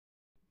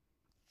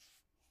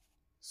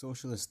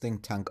Socialist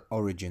think tank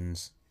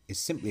Origins is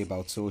simply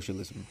about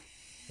socialism,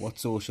 what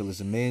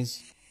socialism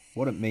is,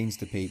 what it means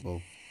to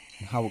people,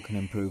 and how it can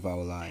improve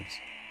our lives.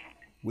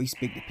 We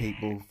speak to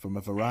people from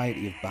a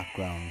variety of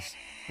backgrounds,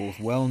 both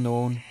well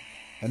known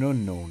and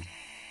unknown,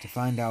 to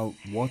find out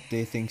what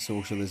they think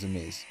socialism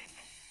is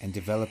and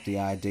develop the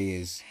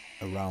ideas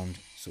around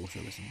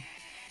socialism.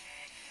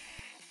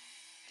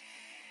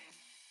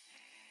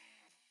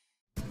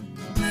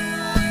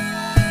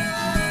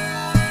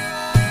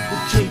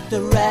 Keep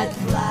the red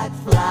flag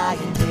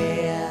flying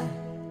here.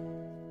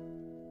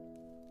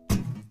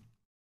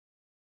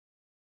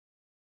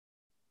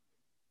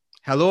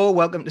 Hello,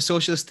 welcome to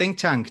Socialist Think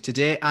Tank.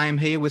 Today I am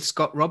here with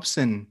Scott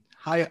Robson.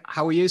 Hi,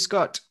 how are you,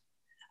 Scott?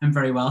 I'm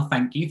very well,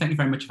 thank you. Thank you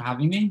very much for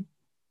having me.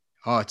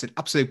 Oh, it's an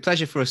absolute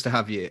pleasure for us to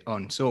have you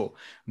on. So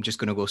I'm just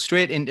going to go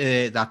straight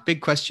into that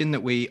big question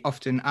that we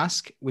often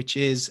ask, which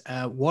is,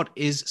 what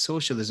is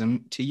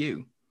socialism to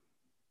you?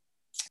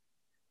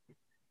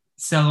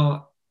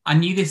 So I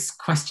knew this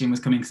question was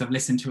coming because I've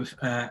listened to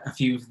a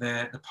few of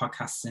the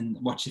podcasts and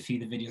watched a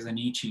few of the videos on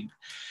YouTube.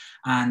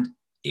 And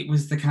it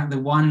was the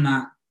one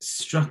that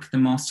struck the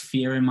most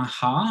fear in my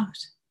heart,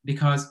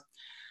 because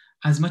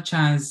as much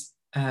as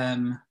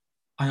I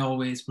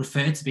always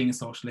refer to being a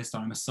socialist,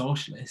 or I'm a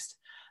socialist,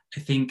 I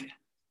think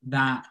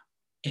that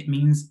it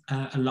means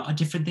a lot of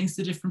different things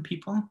to different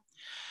people.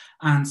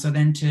 And so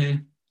then to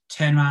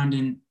turn around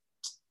and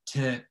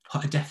to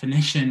put a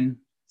definition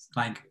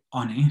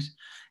on it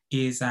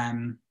is,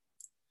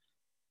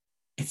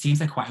 it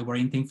seems like quite a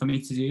worrying thing for me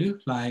to do.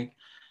 But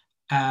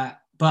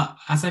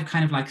as I've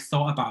kind of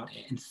thought about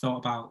it and thought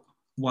about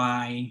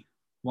why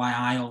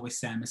I always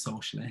say I'm a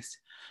socialist,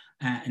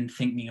 and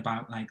thinking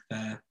about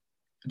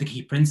the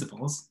key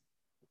principles,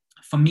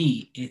 for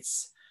me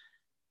it's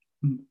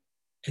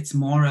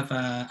more of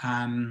a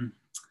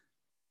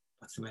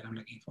what's the word I'm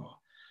looking for?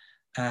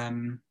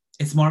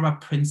 It's more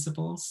about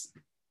principles.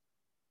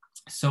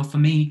 So for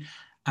me,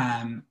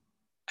 to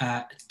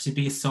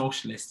be a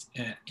socialist,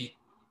 it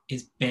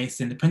is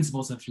based in the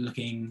principles of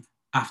looking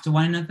after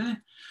one another,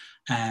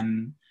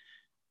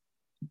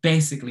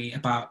 basically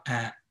about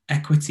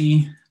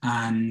equity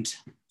and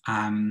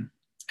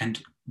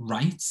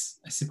rights,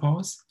 I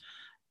suppose.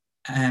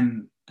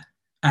 And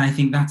I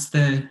think that's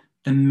the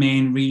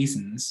main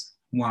reasons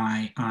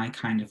why I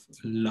kind of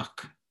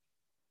look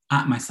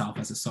at myself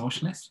as a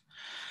socialist.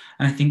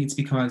 And I think it's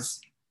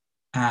because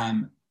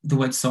the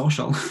word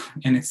social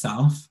in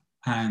itself,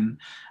 and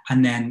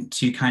then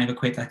to kind of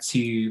equate that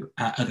to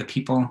other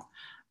people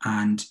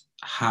and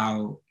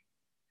how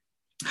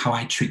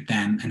I treat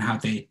them and how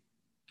they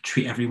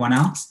treat everyone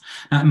else.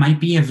 Now, it might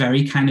be a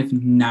very kind of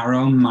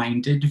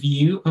narrow-minded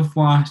view of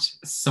what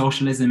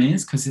socialism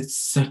is, because it's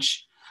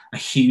such a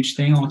huge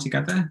thing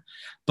altogether.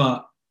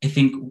 But I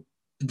think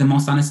the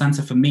most honest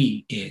answer for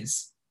me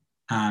is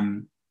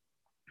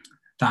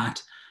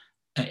that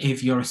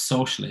if you're a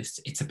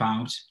socialist, it's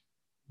about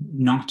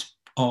not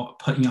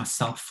putting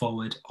yourself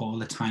forward all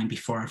the time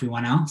before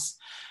everyone else.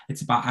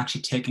 It's about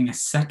actually taking a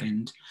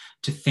second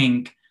to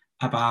think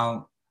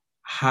about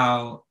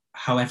how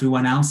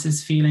everyone else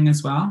is feeling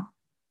as well,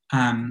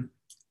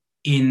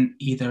 in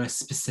either a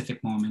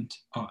specific moment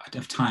or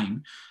of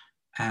time.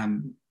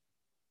 But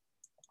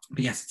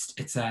yes,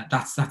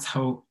 that's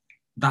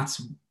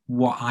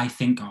what I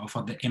think of,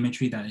 or the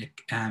imagery that it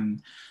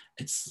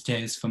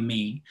stirs for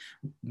me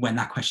when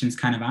that question is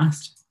kind of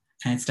asked.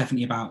 And it's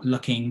definitely about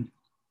looking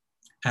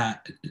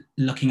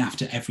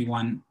after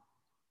everyone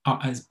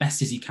as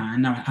best as you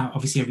can. Now,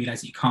 obviously, I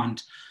realize that you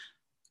can't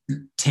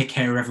take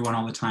care of everyone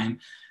all the time,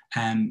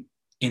 in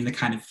the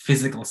kind of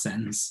physical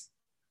sense.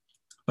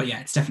 But yeah,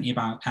 it's definitely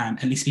about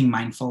at least being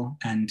mindful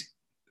and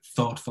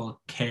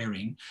thoughtful,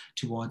 caring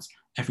towards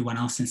everyone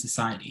else in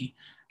society.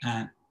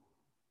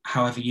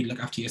 However you look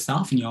after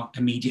yourself and your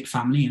immediate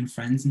family and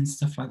friends and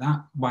stuff like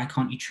that, why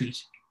can't you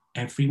treat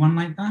everyone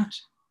like that?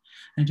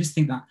 And I just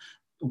think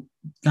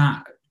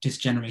that just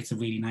generates a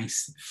really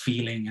nice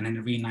feeling and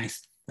a really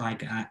nice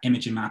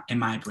image in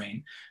my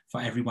brain,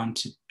 for everyone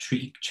to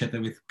treat each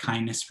other with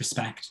kindness,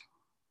 respect,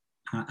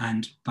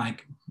 and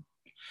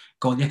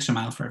go the extra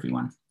mile for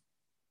everyone.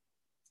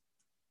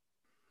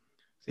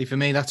 See, for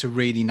me, that's a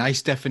really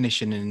nice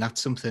definition, and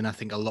that's something I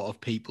think a lot of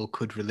people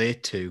could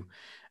relate to,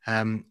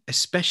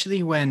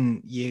 especially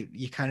when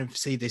you kind of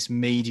see this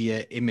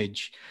media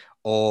image,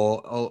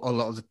 or a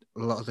lot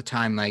of the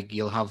time,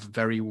 you'll have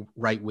very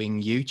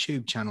right-wing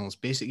YouTube channels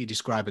basically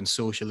describing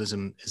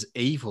socialism as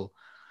evil.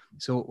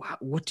 So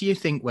what do you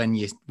think when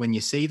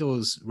you see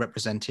those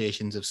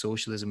representations of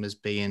socialism as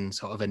being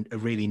sort of a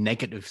really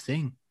negative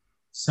thing?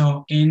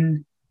 So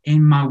in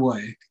my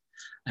work,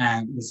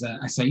 so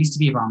I used to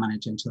be a bar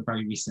manager until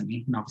very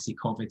recently, and obviously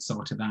COVID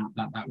sorted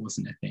that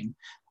wasn't a thing.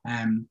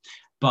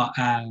 But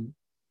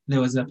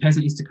there was a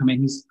person who used to come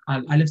in who's I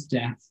love to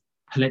death,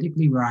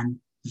 politically run,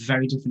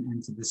 very different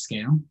ends of the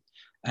scale.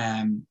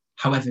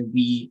 However,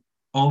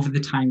 over the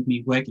time of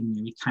me working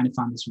there, we kind of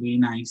found this really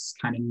nice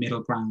kind of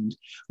middle ground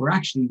where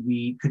actually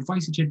we could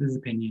voice each other's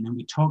opinion and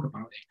we talk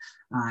about it,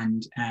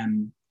 and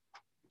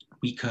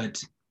we could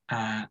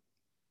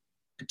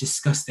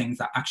discuss things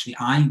that actually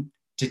I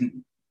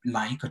didn't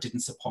like or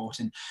didn't support,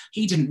 and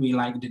he didn't really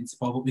like or didn't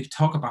support, but we could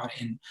talk about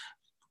it and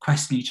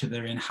question each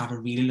other and have a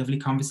really lovely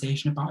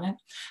conversation about it.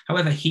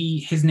 However,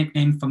 his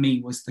nickname for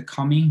me was the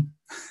commie.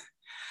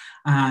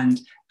 And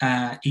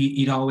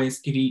he'd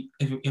always,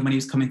 when he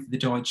was coming through the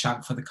door, he'd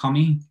shout for the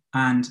commie.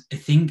 And I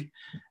think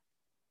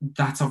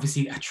that's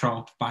obviously a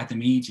trope by the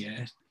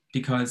media,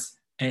 because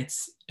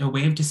it's a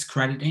way of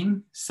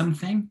discrediting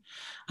something.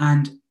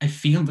 And I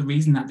feel the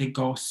reason that they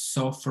go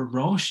so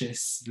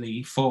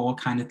ferociously for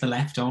kind of the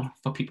left, or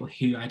for people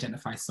who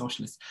identify as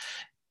socialists,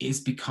 is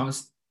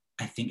because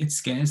I think it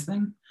scares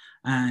them.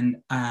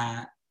 And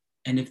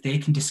if they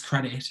can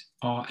discredit,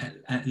 or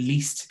at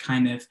least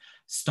kind of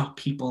stop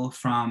people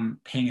from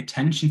paying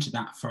attention to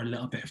that for a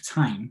little bit of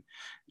time,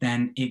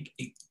 then it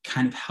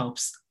kind of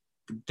helps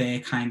their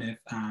kind of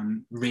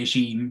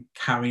regime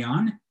carry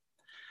on.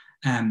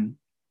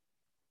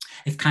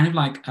 It's kind of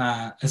like,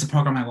 there's a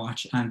program I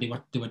watch, and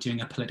they were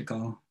doing a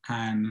political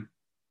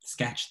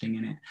sketch thing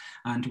in it,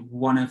 and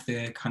one of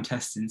the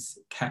contestants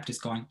kept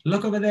just going,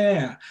 "Look over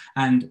there,"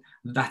 and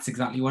that's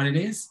exactly what it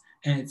is.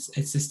 It's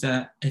just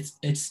a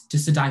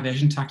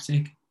diversion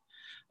tactic.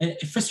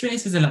 It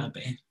frustrates us a little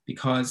bit,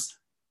 because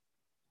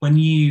when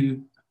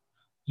you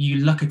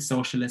look at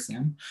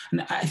socialism,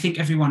 and I think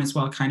everyone as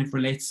well kind of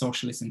relates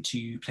socialism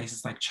to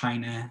places like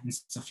China and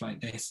stuff like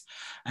this,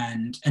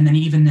 and then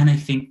even then I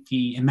think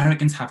the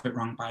Americans have it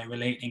wrong by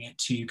relating it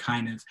to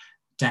kind of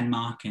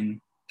Denmark and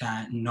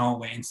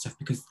Norway and stuff,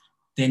 because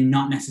they're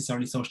not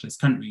necessarily socialist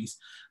countries,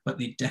 but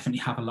they definitely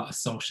have a lot of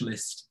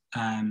socialist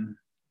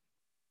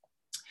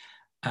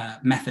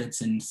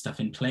methods and stuff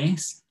in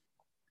place.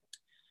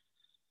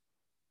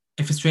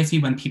 It frustrates me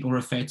when people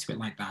refer to it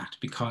like that,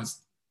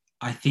 because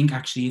I think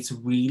actually it's a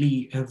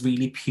really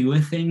pure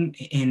thing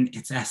in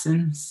its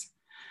essence.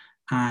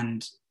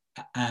 And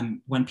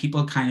when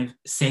people kind of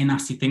say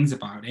nasty things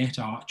about it,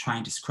 or try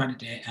and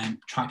discredit it, and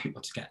try to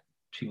get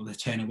people to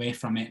turn away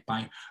from it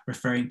by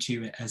referring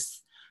to it as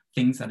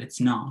things that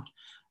it's not,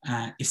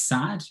 is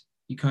sad,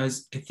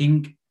 because I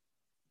think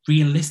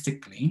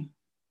realistically,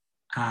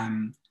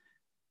 I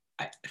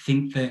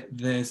think that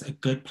there's a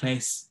good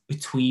place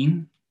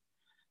between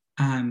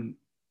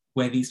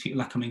where these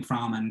people are coming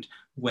from and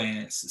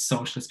where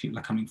socialist people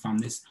are coming from.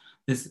 There's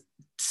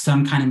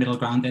some kind of middle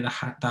ground there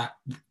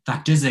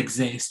that does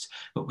exist,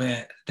 but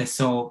where they're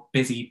so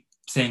busy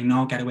saying,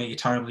 "No, get away, you're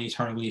terrible, you're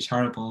terrible, you're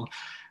terrible,"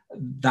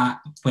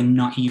 that we're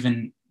not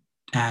even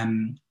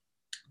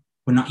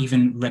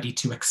ready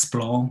to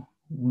explore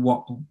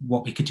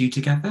what we could do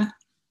together.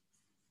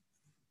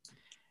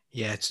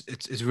 Yeah,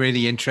 it's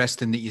really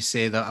interesting that you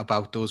say that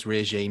about those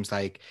regimes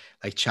like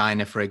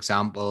China, for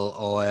example,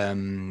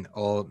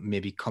 or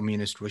maybe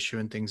communist Russia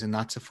and things, and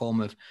that's a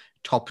form of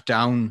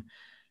top-down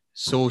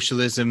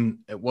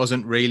socialism. It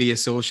wasn't really a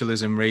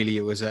socialism, really.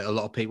 It was a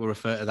lot of people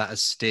refer to that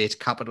as state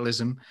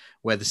capitalism,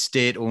 where the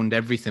state owned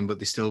everything, but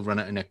they still run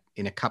it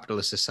in a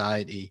capitalist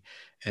society.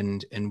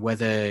 And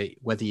whether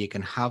you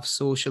can have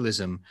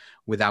socialism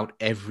without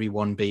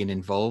everyone being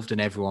involved and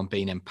everyone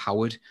being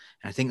empowered.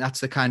 And I think that's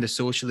the kind of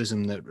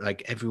socialism that,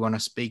 like, everyone I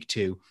speak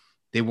to,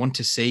 they want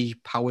to see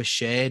power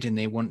shared, and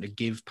they want to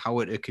give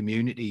power to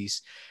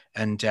communities.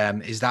 And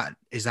is that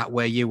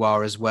where you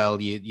are as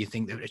well? You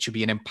think that it should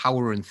be an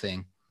empowering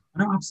thing?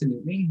 No,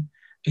 absolutely.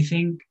 I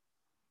think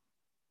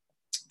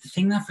the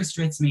thing that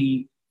frustrates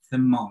me the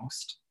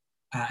most,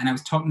 and I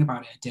was talking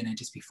about it at dinner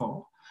just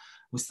before,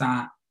 was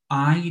that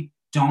I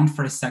don't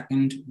for a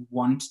second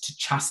want to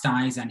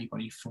chastise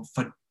anybody for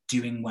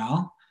doing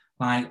well.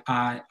 Like,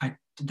 I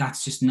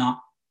that's just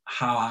not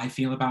how I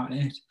feel about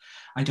it.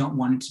 I don't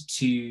want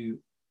to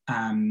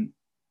have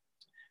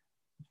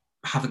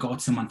a go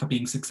at someone for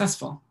being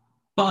successful.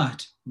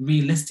 But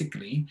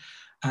realistically,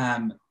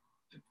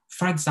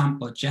 for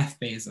example, Jeff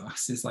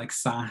Bezos is like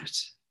sat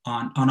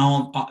on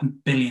all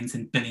billions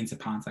and billions of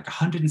pounds, like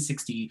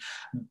 160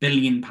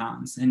 billion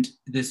pounds. And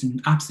there's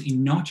absolutely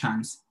no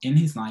chance in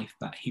his life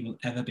that he will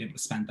ever be able to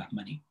spend that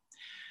money.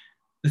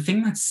 The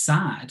thing that's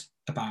sad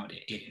about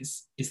it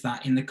is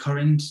that in the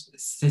current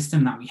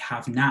system that we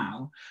have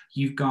now,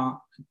 you've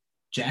got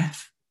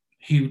Jeff,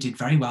 who did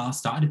very well,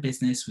 started a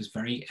business, was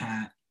very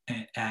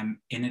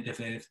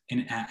innovative,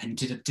 and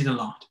did a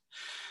lot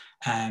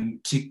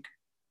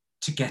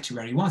to get to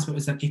where he was, but it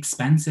was at the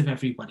expense of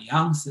everybody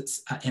else,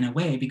 in a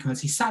way,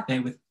 because he sat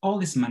there with all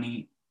this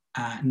money,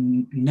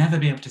 never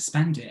be able to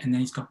spend it, and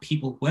then he's got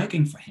people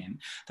working for him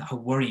that are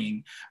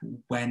worrying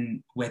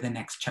where the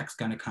next check's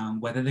going to come,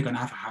 whether they're going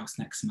to have a house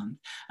next month.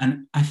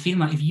 And I feel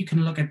like if you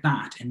can look at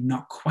that and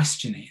not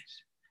question it,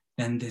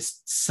 then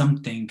there's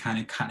something kind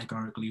of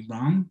categorically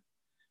wrong.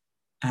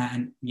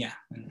 And yeah.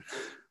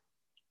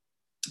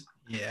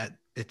 Yeah,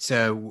 it's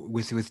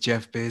with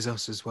Jeff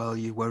Bezos as well.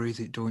 You worry,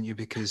 don't you?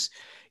 Because,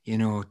 you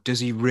know, does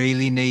he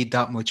really need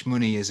that much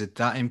money? Is it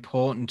that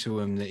important to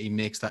him that he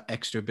makes that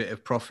extra bit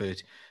of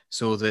profit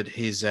so that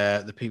his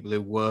the people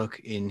who work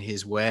in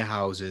his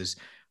warehouses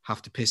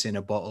have to piss in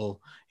a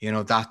bottle. You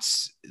know,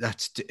 that's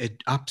an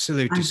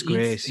absolute And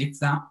disgrace. it's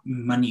that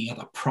money or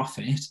the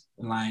profit,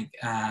 like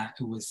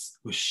was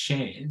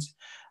shared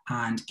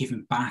and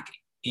given back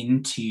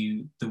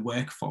into the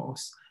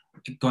workforce.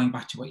 Going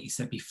back to what you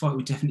said before, it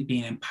would definitely be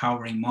an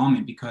empowering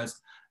moment, because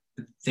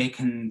the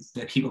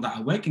people that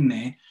are working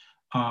there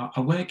are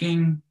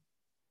working.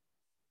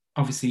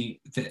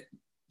 Obviously, the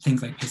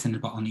things like piss in the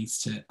bottle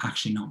needs to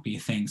actually not be a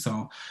thing.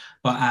 So,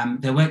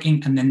 but they're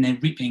working, and then they're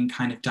reaping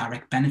kind of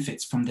direct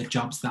benefits from the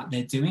jobs that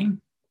they're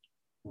doing.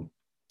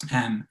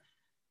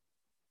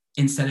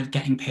 Instead of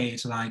getting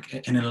paid, like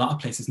in a lot of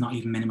places, not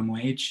even minimum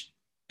wage,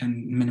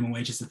 and minimum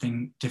wage is a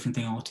different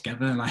thing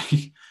altogether.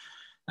 Like,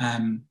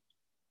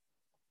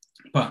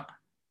 but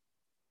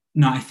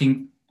no, I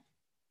think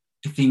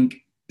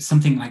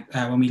something like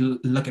when we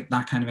look at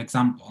that kind of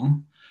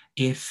example,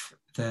 if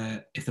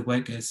the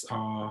workers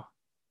are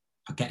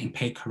getting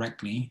paid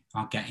correctly,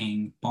 are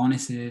getting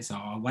bonuses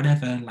or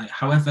whatever, like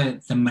however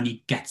the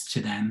money gets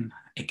to them,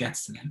 it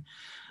gets to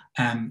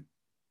them.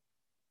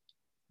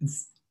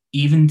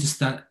 Even just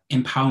that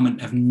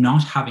empowerment of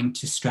not having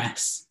to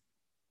stress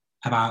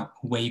about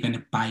where you're going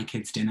to buy your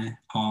kids dinner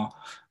or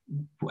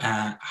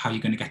how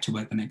you're going to get to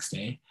work the next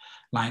day,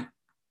 like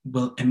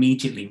will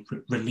immediately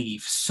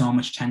relieve so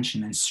much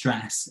tension and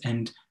stress,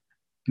 and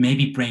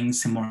maybe bring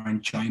some more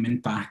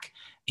enjoyment back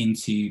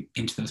into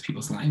those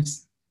people's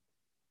lives.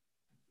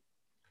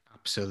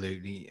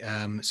 Absolutely.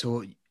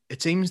 So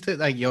it seems that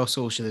like your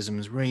socialism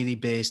is really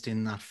based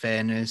in that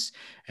fairness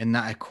and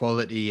that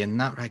equality and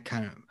that like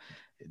kind of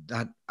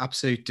that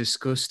absolute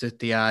disgust at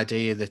the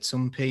idea that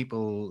some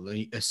people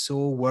are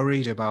so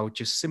worried about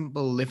just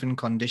simple living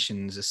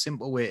conditions, a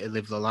simple way to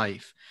live their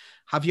life.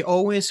 Have you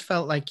always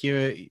felt like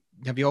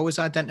have you always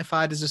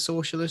identified as a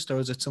socialist, or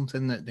is it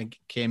something that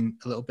came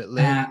a little bit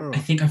later? I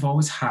think I've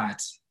always had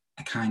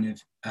a kind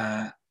of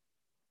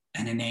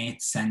an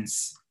innate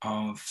sense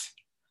of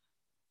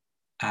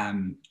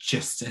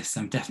justice.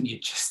 I'm definitely a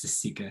justice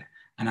seeker,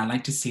 and I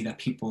like to see that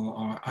people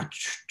are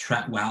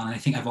treated well, and I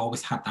think I've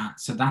always had that.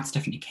 So that's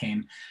definitely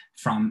came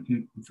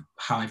from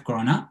how I've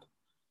grown up.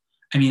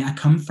 I mean, I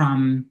come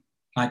from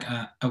like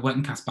a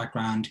working class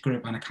background, grew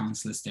up on a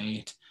council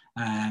estate.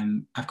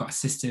 I've got a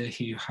sister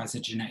who has a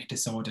genetic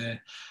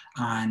disorder,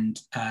 and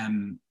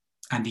I'm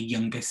the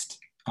youngest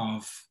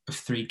of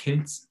 3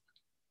 kids.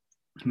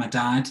 My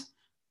dad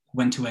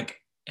went to work,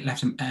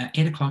 left at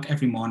 8 o'clock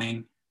every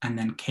morning, and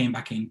then came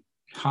back in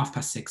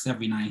 6:30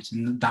 every night,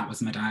 and that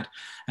was my dad.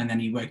 And then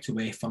he worked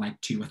away for like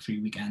 2 or 3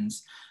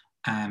 weekends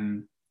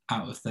out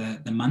of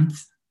the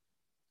month.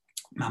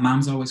 My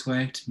mom's always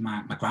worked,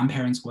 my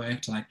grandparents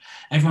worked, like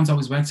everyone's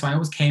always worked. So I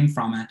always came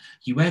from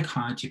you work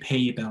hard, you pay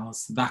your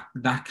bills,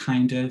 that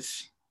kind of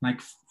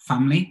like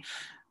family.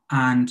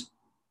 And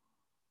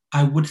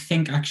I would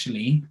think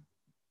actually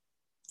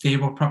they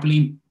were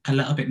probably a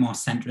little bit more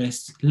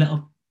centrist,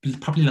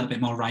 probably a little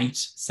bit more right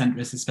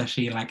centrist,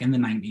 especially like in the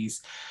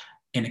 90s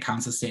in a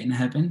council estate in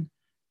Holborn.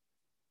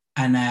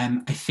 And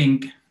I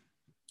think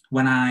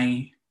when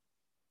I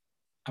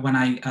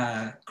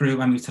grew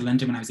up, I moved to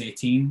London when I was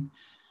 18.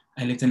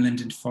 I lived in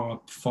London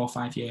for 4 or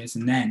 5 years,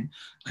 and then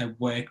I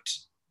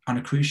worked on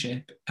a cruise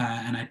ship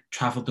and I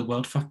traveled the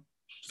world for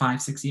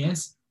 5, 6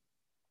 years.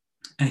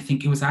 And I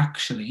think it was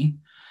actually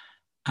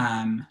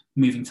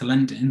moving to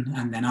London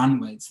and then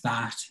onwards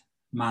that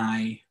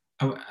my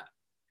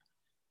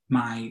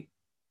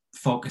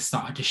focus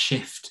started to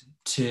shift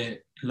to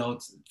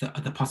loads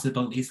the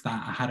possibilities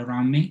that I had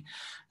around me,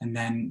 and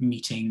then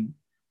meeting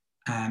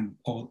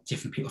all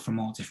different people from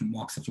all different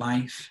walks of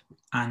life.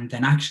 And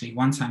then actually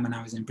one time when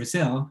I was in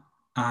Brazil,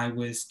 I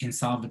was in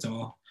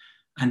Salvador,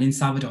 and in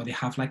Salvador they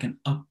have like an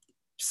up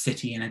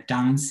city and a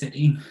down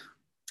city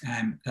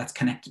that's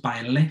connected by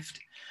a lift,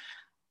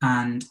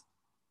 and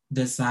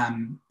there's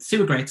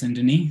sewer grates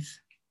underneath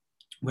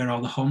where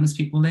all the homeless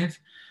people live.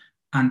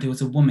 And there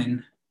was a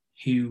woman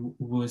who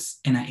was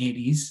in her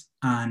 80s,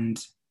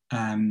 and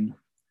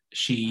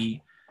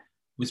she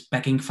was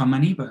begging for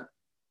money, but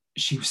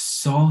she was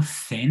so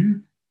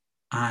thin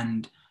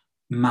and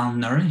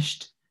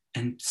malnourished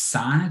and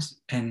sad,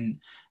 and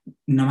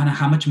no matter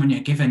how much money I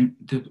give her,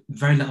 the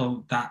very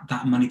little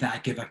that money that I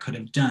give her could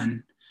have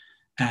done,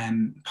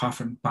 apart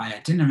from buy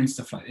her dinner and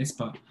stuff like this.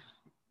 But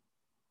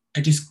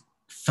I just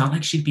felt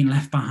like she'd been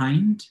left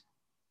behind,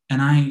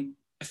 and I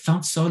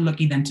felt so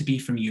lucky then to be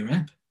from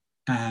Europe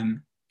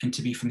and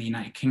to be from the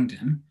United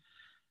Kingdom.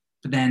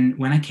 But then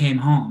when I came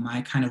home,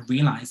 I kind of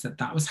realized that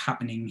that was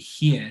happening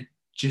here,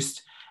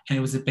 and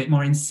it was a bit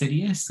more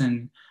insidious.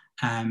 And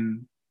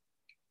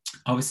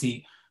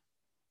obviously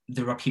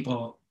there were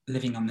people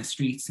living on the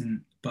streets,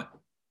 but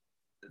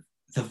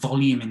the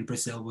volume in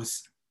Brazil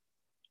was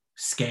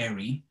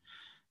scary.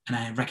 And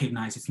I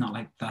recognize it's not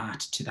like that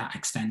to that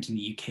extent in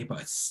the UK,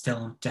 but it's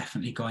still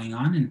definitely going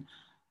on. And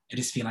I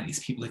just feel like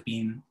these people have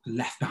been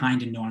left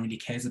behind and no one really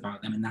cares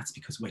about them. And that's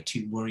because we're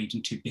too worried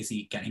and too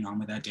busy getting on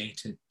with our day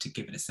to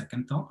give it a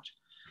second thought.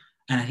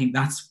 And I think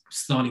that's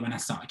slowly when I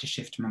started to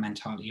shift my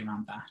mentality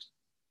around that.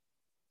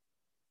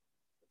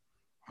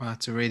 Well,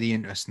 that's a really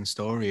interesting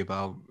story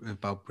about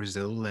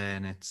Brazil there,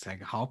 and it's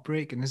like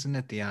heartbreaking, isn't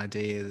it? The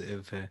idea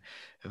of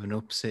an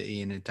up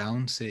city and a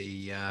down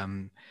city.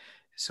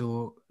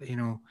 So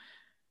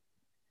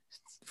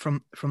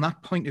from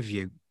that point of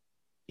view,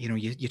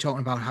 you're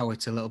talking about how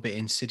it's a little bit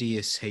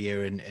insidious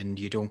here, and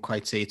you don't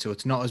quite see it, so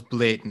it's not as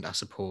blatant, I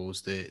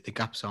suppose. The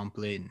gaps aren't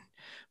blatant,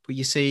 but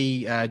you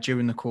see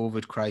during the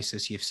COVID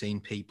crisis, you've seen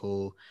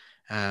people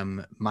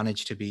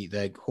manage to be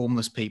the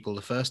homeless people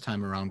the first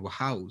time around were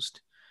housed.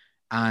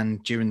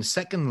 And during the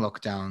second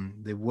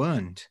lockdown, they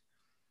weren't,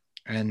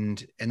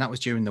 and that was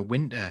during the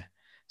winter.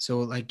 So,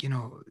 like,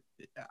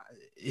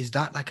 is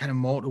that like kind of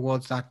more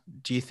towards that?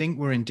 Do you think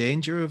we're in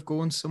danger of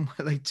going somewhere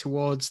like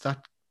towards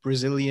that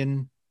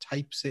Brazilian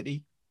type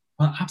city?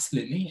 Well,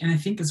 absolutely, and I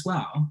think as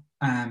well,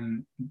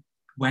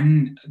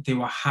 when they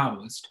were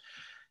housed,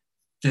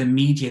 the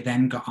media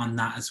then got on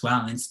that as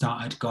well and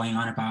started going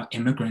on about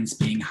immigrants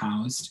being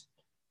housed.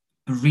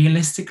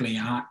 Realistically,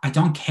 I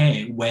don't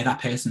care where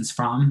that person's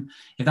from.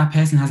 If that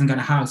person hasn't got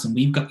a house and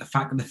we've got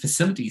the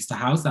facilities to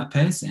house that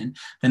person,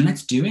 then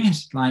let's do it.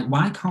 Like,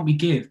 why can't we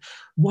give?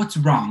 What's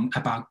wrong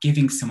about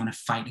giving someone a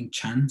fighting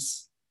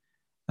chance?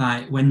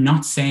 Like, we're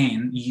not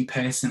saying you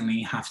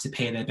personally have to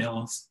pay their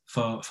bills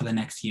for the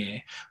next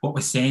year. What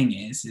we're saying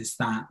is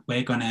that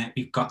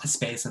we've got the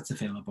space that's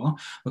available.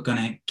 We're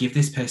gonna give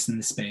this person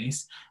the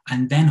space,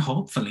 and then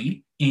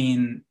hopefully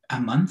in a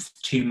month,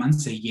 2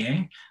 months, a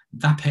year,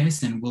 that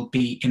person will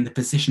be in the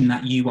position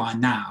that you are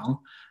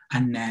now,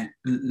 and they're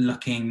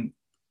looking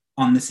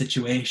on the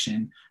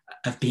situation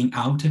of being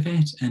out of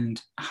it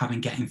and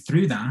getting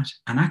through that.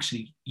 And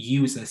actually,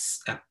 you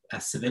as a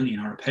civilian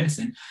or a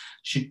person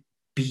should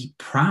be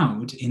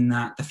proud in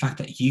that the fact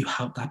that you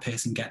helped that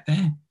person get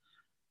there.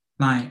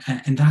 Like,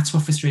 and that's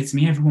what frustrates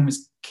me. Everyone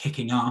was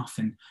kicking off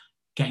and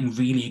getting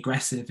really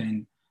aggressive,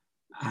 and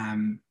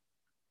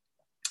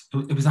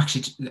it was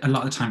actually a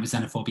lot of the time it was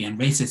xenophobia and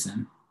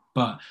racism.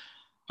 But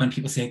when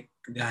people say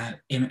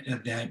that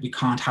we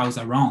can't house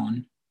our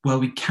own, well,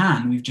 we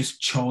can. We've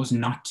just chose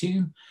not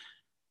to,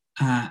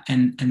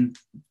 and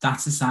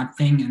that's a sad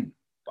thing. And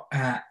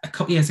a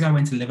couple of years ago, I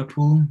went to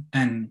Liverpool,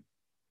 and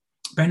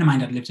bearing in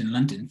mind I'd lived in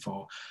London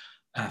for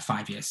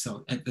 5 years,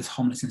 so this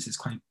homelessness is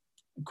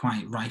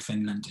quite rife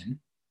in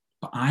London.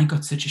 But I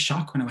got such a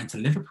shock when I went to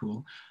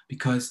Liverpool,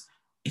 because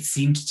it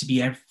seemed to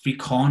be every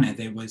corner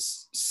there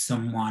was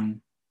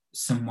someone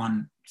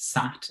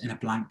sat in a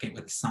blanket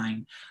with a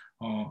sign,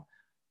 or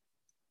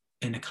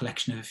in a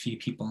collection of a few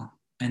people.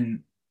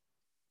 And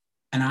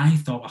I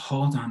thought,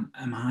 hold on,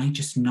 am I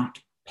just not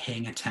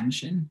paying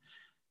attention?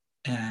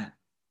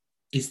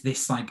 Is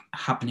this like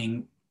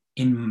happening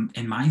in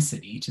my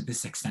city to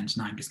this extent,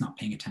 and I'm just not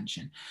paying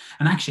attention?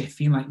 And actually, I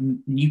feel like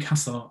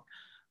Newcastle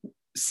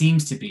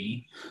seems to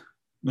be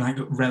like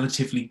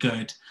relatively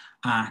good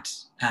at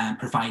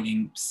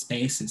providing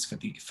spaces for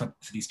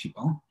these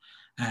people.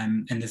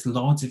 And there's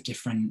loads of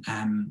different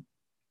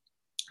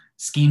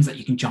schemes that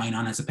you can join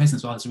on as a person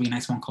as well. There's a really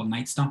nice one called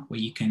Night Stop, where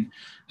you can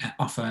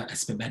offer a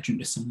spare bedroom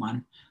to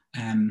someone.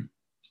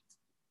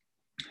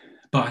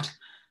 But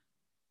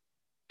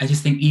I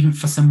just think, even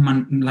for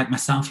someone like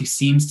myself who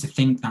seems to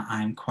think that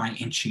I'm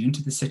quite in tune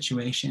to the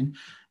situation,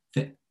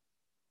 that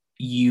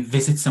you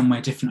visit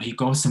somewhere different or you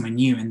go somewhere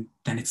new and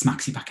then it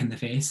smacks you back in the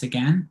face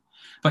again.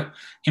 But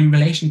in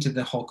relation to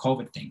the whole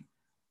COVID thing,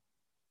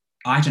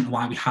 I don't know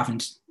why we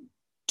haven't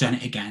done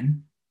it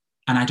again.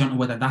 And I don't know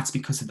whether that's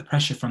because of the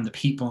pressure from the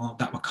people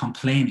that were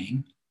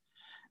complaining,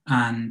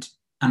 and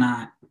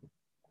the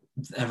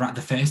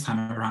first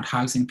time around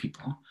housing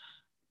people.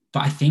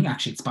 But I think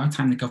actually it's about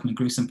time the government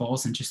grew some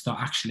balls and just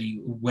thought, actually,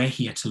 we're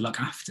here to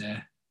look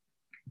after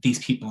these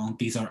people.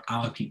 These are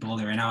our people.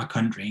 They're in our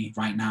country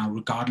right now,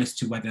 regardless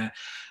to whether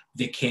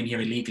they came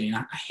here illegally. And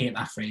I hate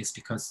that phrase,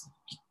 because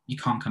you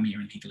can't come here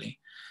illegally.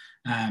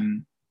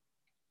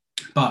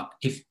 But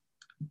if,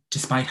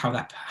 despite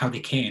how they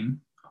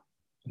came,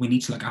 we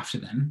need to look after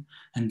them,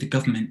 and the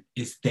government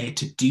is there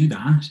to do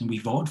that. And we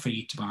voted for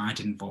you to. Well, I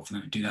didn't vote for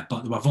them to do that,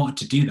 but they were voted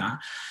to do that.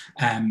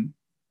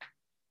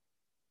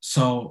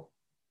 So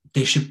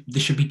they should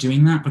be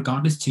doing that,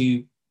 regardless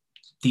to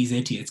these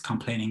idiots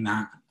complaining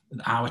that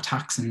our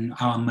tax and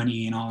our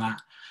money and all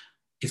that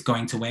is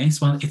going to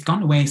waste. Well, it's gone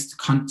to waste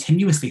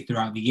continuously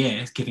throughout the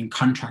year, giving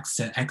contracts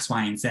to X,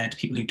 Y, and Z,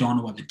 people who don't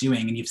know what they're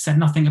doing. And you've said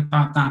nothing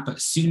about that. But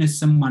as soon as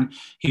someone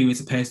who is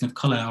a person of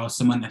colour or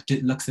someone that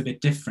looks a bit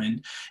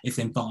different is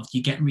involved,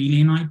 you get really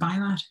annoyed by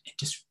that. It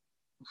just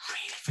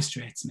really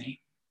frustrates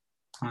me.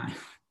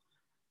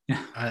 Yeah.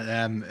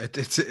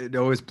 It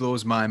always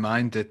blows my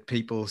mind that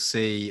people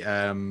see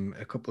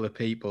a couple of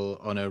people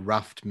on a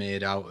raft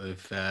made out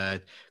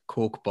of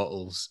Coke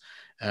bottles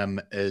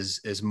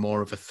as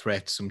more of a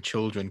threat. Some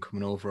children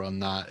coming over on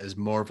that as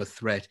more of a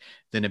threat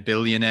than a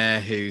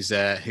billionaire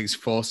who's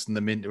forcing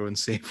them into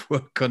unsafe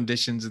work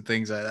conditions and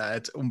things like that.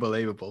 It's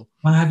unbelievable.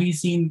 Well, have you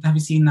seen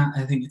that?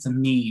 I think it's a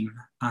meme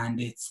and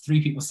it's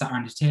three people sat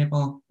around a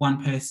table.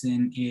 One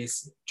person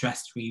is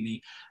dressed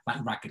really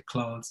like ragged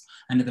clothes,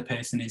 another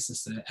person is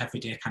just an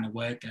everyday kind of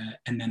worker,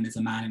 and then there's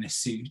a man in a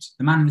suit.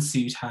 The man in the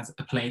suit has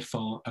a plate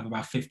full of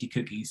about 50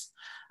 cookies,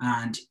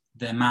 and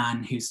the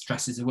man who's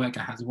dressed as a worker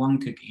has one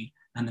cookie,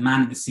 and the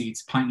man in the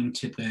suit's pointing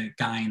to the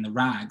guy in the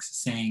rags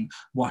saying,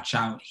 "Watch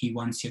out, he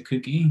wants your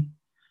cookie."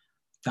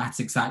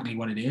 That's exactly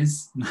what it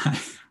is.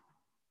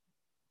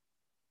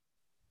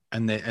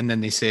 And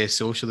then they say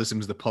socialism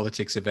is the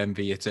politics of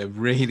envy. It's a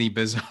really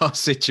bizarre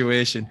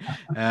situation.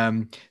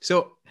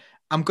 So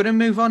I'm going to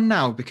move on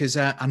now, because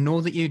I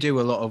know that you do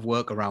a lot of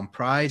work around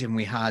Pride, and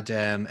we had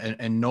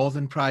a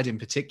Northern Pride in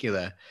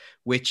particular,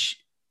 which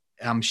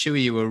I'm sure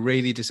you were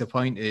really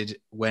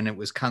disappointed when it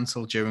was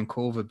cancelled during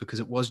COVID, because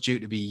it was due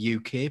to be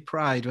UK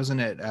Pride,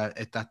 wasn't it,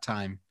 at that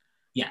time?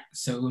 Yeah,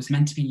 so it was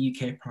meant to be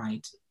UK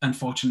Pride.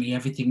 Unfortunately,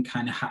 everything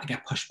kind of had to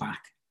get pushed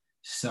back.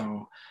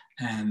 So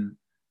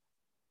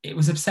it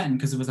was upsetting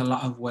because there was a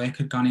lot of work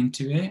had gone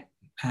into it,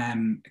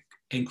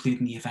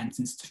 including the events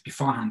and stuff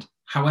beforehand.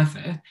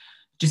 However,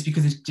 just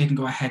because it didn't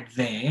go ahead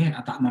there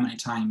at that moment in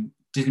time,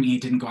 didn't mean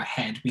it didn't go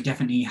ahead. We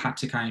definitely had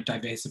to kind of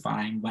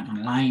diversify and went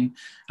online,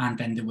 and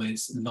then there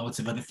was loads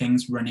of other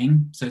things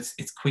running. So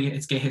it's queer,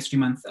 it's Gay History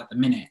Month at the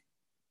minute,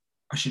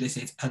 or should I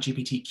say it's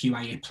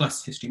LGBTQIA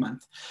plus History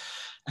Month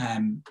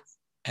in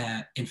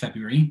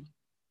February.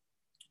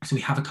 So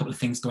we have a couple of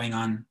things going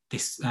on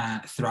this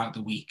throughout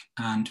the week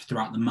and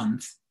throughout the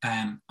month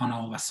on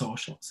all of our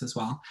socials as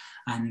well.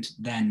 And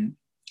then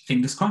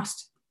fingers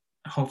crossed,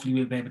 hopefully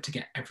we'll be able to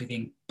get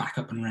everything back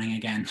up and running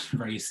again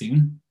very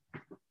soon.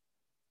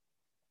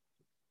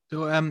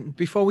 So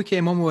before we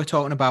came on, we were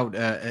talking about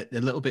a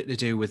little bit to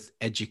do with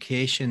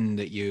education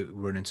that you're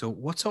running. So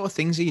what sort of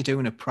things are you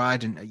doing at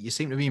Pride? And you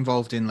seem to be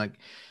involved in like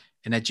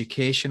an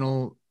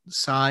educational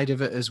side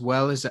of it as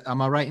well.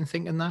 Am I right in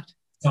thinking that?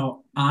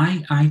 So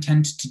I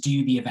tend to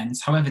do the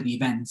events. However, the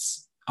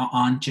events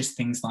aren't just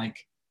things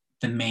like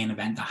the main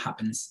event that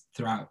happens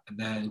throughout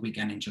the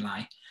weekend in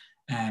July.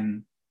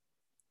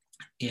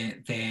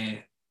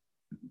 They're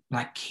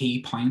like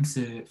key points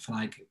for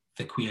like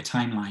the queer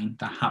timeline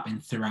that happen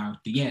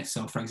throughout the year.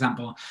 So for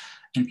example,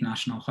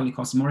 International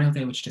Holocaust Memorial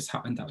Day, which just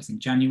happened, that was in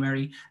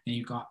January. Then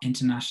you've got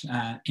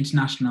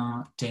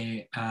International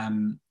Day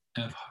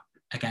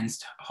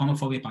against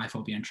homophobia,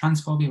 biphobia and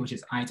transphobia, which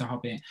is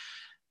IDAHOBIT.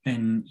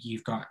 Then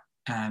you've got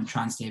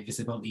Trans Day of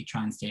Visibility,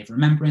 Trans Day of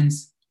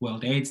Remembrance,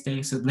 World AIDS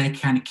Day. So they're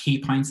kind of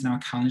key points in our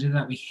calendar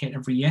that we hit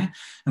every year.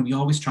 And we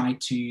always try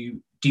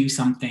to do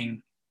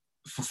something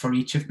for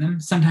each of them.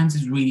 Sometimes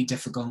it's really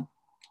difficult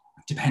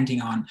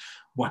depending on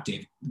what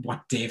day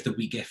of the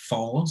week it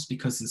falls,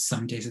 because there's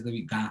some days of the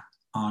week that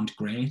aren't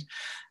great.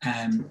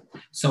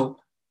 So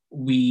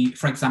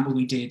for example,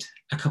 we did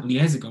a couple of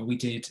years ago, we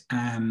did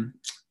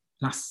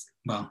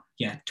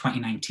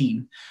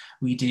 2019,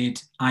 we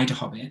did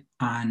IDAHOBIT,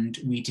 and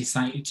we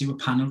decided to do a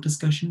panel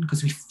discussion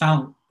because we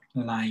felt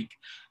like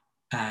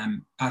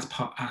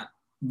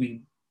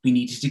we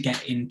needed to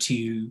get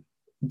into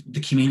the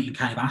community and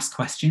kind of ask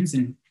questions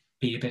and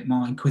be a bit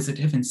more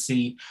inquisitive and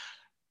see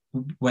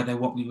whether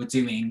what we were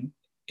doing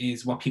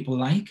is what people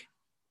like.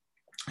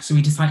 So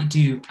we decided to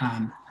do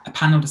a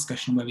panel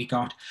discussion where we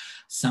got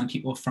some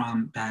people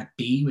from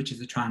B, which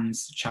is a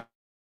trans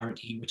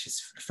charity, which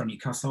is from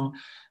Newcastle.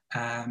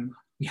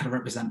 We had a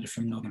representative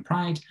from Northern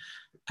Pride.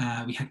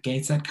 We had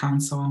Gateshead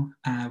Council.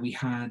 We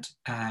had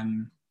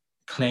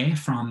Claire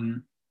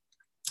from,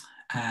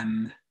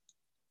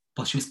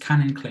 she was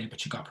Canon Claire,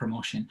 but she got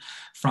promotion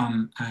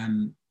from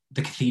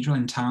the cathedral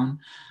in town.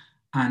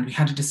 And we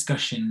had a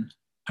discussion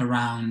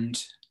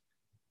around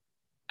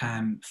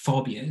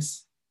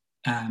phobias,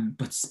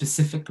 but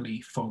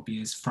specifically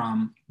phobias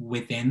from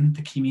within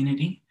the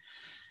community.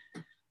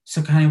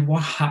 So kind of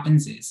what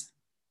happens is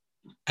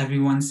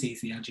everyone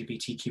sees the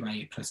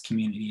LGBTQIA plus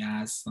community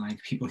as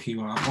like people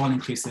who are all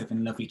inclusive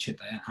and love each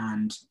other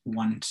and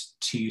want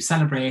to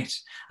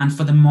celebrate. And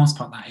for the most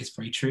part, that is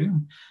very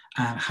true.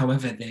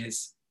 However,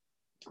 there's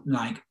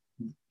like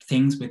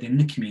things within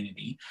the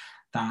community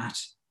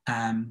that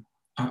are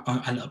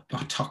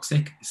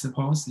toxic, I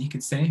suppose you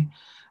could say.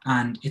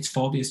 And it's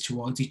phobias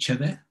towards each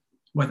other,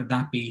 whether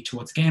that be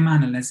towards a gay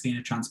man, a lesbian,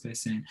 a trans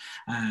person,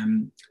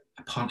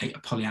 a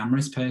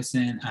polyamorous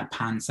person, a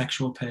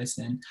pansexual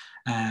person,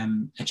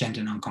 a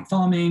gender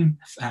non-conforming,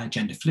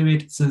 gender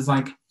fluid. So there's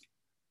like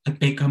a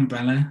big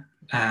umbrella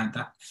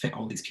that fit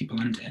all these people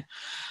under.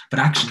 But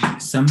actually,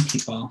 some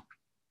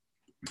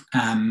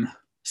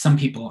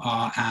people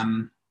are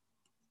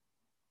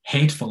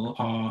hateful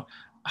or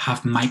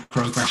have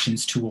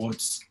microaggressions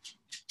towards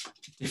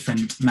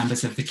different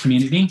members of the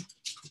community.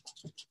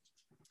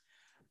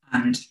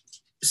 And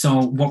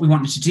so what we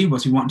wanted to do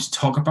was we wanted to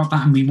talk about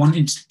that, and we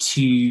wanted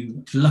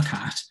to look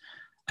at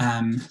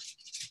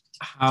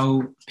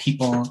how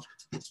people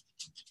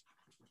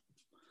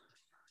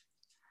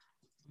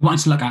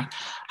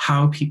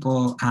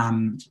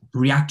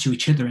react to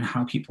each other and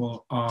how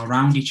people are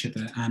around each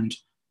other. And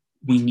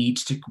we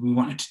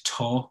wanted to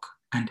talk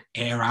and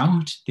air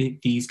out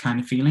these kind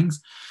of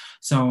feelings.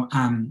 So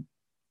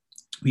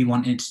we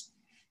wanted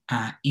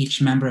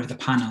each member of the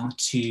panel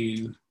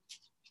to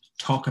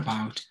talk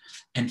about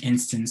an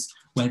instance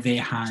where they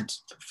had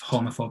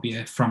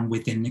homophobia from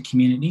within the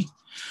community,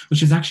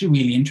 which was actually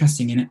really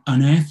interesting, and it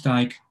unearthed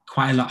like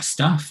quite a lot of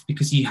stuff,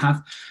 because you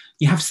have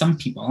some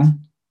people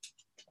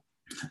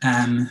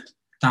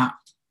that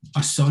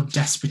are so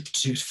desperate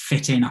to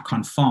fit in or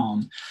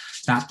conform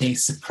that they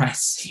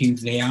suppress who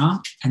they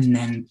are, and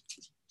then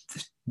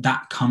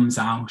that comes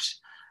out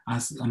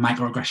as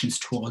microaggressions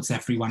towards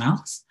everyone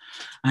else.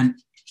 And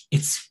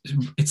it's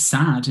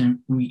sad, and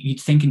you'd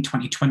think in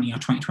 2020 or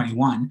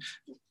 2021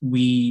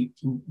 we'd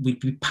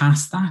be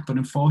past that, but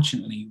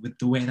unfortunately, with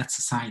the way that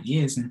society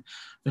is and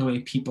the way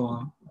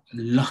people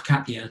look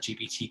at the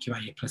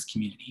LGBTQIA plus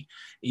community,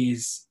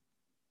 is,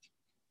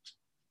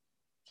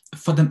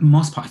 for the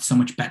most part, it's so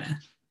much better.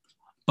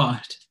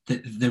 But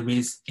there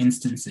is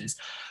instances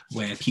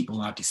where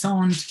people are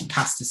disowned,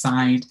 cast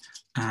aside,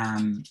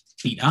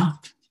 beat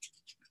up,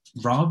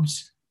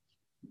 robbed.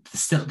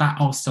 Still, that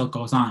all still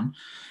goes on.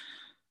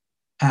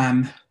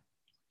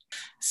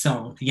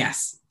 So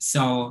yes,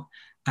 so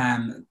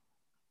that,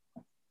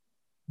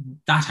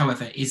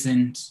 however,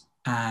 isn't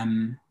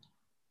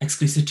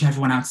exclusive to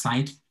everyone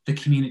outside the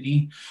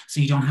community. So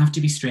you don't have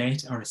to be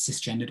straight or a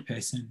cisgendered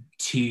person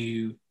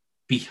to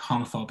be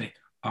homophobic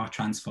or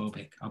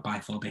transphobic or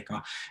biphobic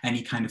or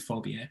any kind of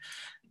phobia.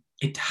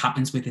 It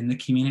happens within the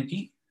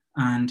community.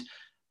 And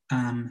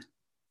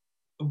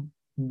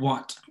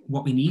what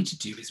we need to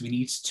do is we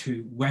need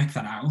to work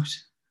that out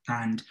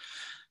and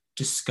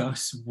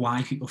discuss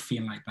why people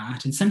feel like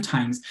that. And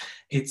sometimes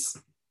it's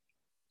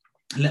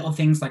little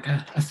things like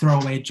a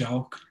throwaway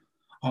joke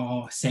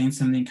or saying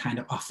something kind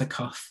of off the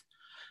cuff,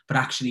 but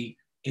actually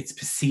it's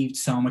perceived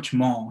so much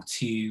more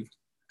to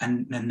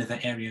another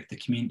area of the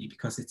community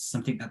because it's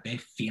something that they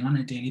feel on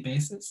a daily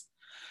basis.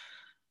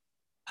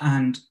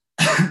 And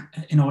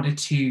in order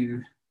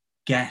to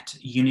get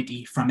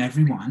unity from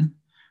everyone,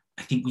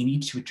 I think we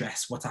need to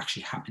address what's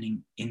actually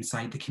happening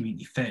inside the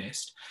community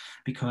first,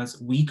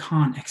 because we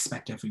can't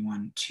expect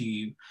everyone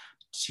to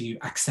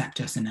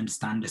accept us and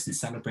understand us and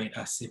celebrate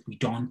us if we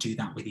don't do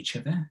that with each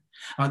other.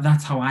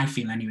 That's how I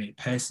feel anyway,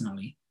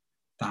 personally,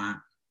 that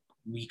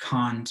we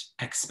can't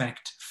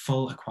expect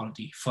full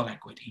equality, full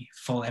equity,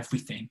 full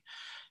everything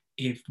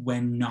if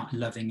we're not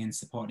loving and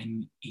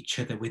supporting each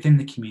other within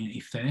the community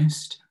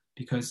first.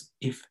 Because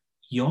if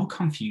you're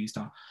confused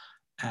or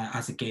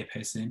as a gay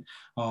person,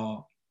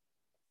 or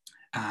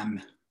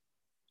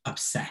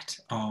upset,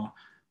 or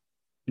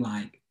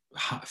like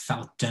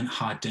felt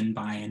hard done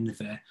by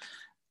another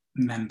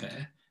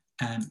member,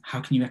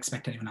 how can you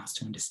expect anyone else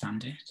to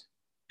understand it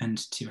and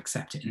to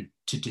accept it and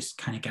to just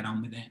kind of get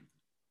on with it?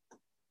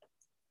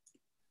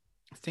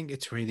 I think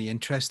it's really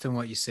interesting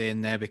what you're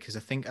saying there, because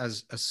I think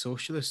as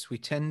socialists, we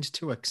tend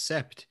to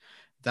accept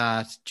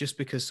that just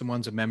because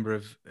someone's a member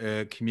of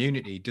a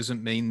community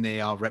doesn't mean they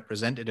are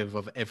representative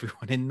of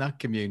everyone in that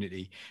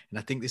community. And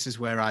I think this is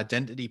where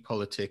identity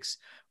politics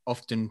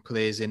often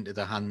plays into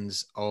the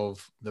hands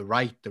of the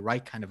right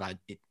kind of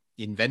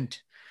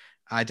invent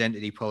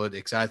identity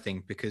politics, I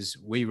think, because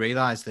we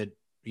realize that,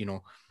 you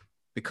know,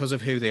 because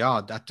of who they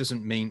are, that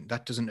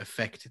doesn't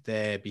affect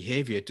their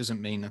behavior. It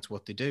doesn't mean that's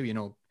what they do. You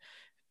know,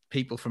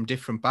 people from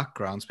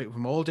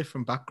all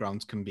different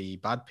backgrounds can be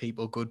bad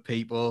people, good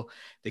people.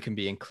 They can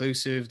be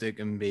inclusive. They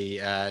can be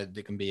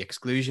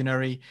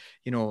exclusionary.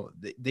 You know,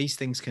 these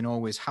things can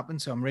always happen.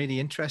 So I'm really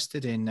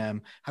interested in,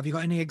 have you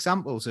got any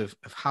examples of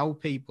how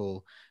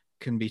people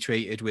can be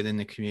treated within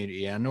the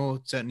community? I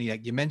know certainly,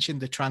 like you mentioned,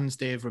 the Trans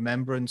Day of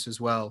Remembrance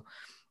as well.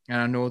 And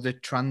I know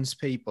that trans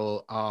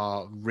people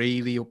are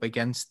really up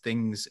against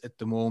things at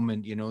the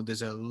moment. You know,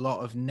 there's a lot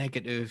of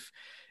negative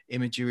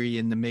imagery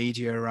in the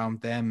media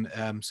around them.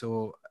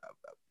 So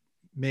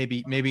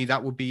maybe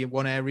that would be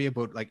one area,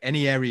 but like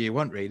any area you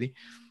want, really.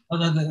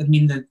 Well, I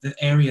mean, the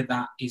area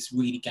that is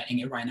really getting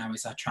it right now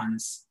is our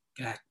trans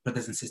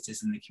brothers and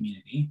sisters in the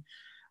community.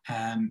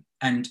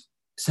 And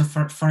so,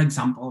 for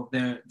example,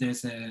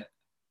 there's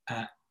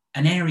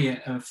an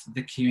area of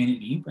the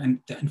community, and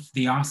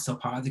they are still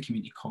part of the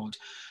community, called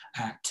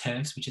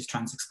TERFs, which is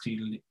Trans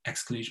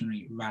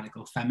Exclusionary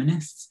Radical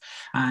Feminists.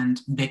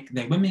 And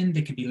they're women,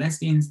 they could be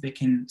lesbians, they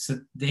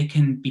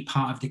can be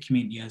part of the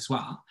community as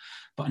well.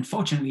 But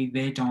unfortunately,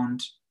 they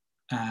don't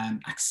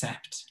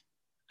accept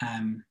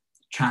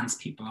trans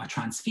people or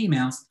trans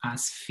females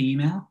as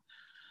female.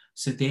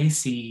 So they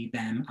see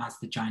them as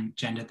the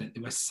gender that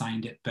they were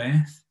assigned at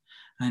birth.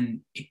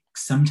 And it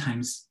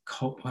sometimes,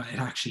 it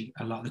actually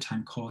a lot of the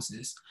time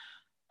causes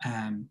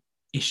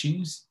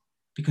issues,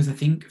 because I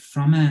think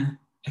from a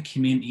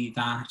community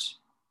that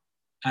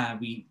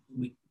we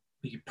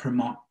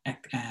promote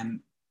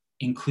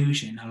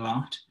inclusion a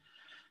lot,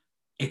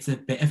 it's a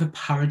bit of a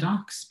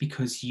paradox,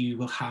 because you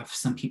will have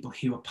some people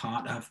who are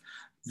part of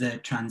the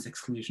trans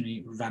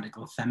exclusionary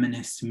radical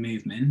feminist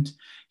movement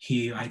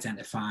who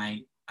identify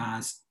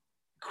as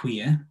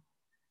queer,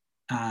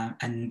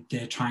 and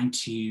they're trying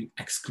to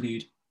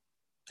exclude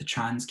the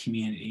trans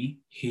community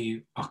who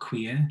are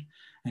queer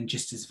and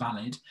just as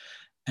valid.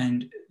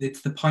 And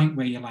it's the point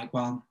where you're like,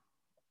 well,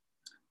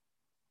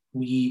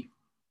 we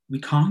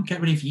can't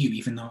get rid of you,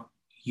 even though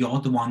you're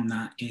the one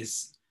that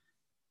is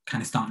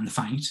kind of starting the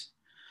fight.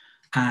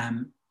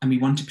 And we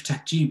want to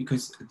protect you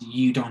because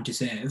you don't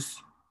deserve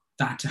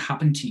that to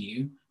happen to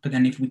you. But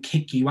then if we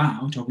kick you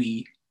out, are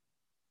we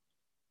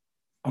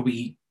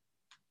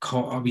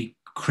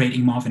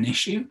creating more of an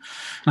issue?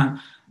 Now,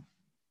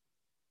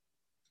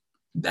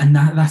 and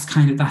that's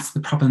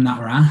the problem that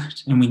we're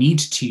at, and we need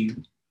to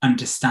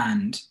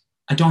understand.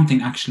 I don't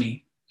think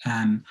actually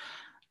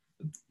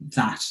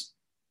that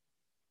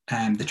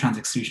the trans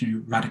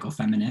exclusionary radical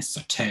feminists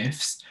or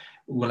TERFs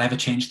will ever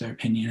change their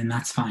opinion, and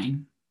that's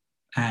fine.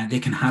 They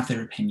can have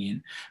their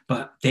opinion,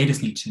 but they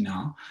just need to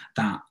know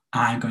that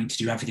I'm going to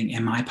do everything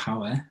in my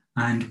power,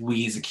 and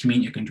we as a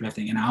community are going to do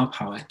everything in our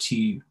power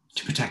to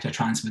protect our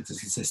trans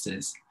brothers and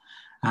sisters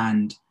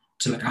and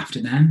to look after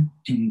them.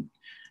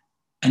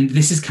 And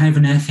this is kind of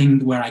another thing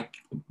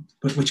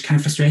which kind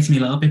of frustrates me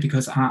a little bit,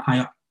 because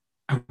I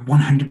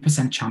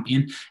 100%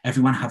 champion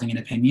everyone having an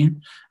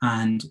opinion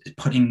and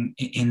putting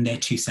in their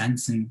 2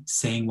 cents and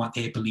saying what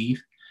they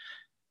believe.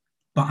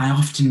 But I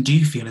often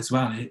do feel as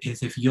well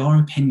is if your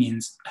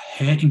opinion's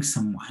hurting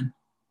someone,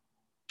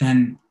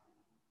 then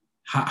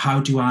how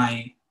do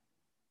I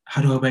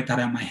work that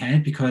out in my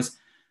head? Because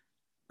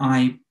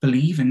I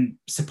believe and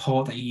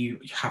support that you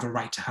have a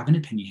right to have an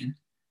opinion,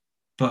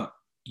 but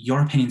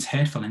your opinion's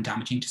hurtful and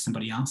damaging to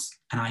somebody else,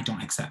 and I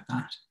don't accept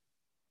that.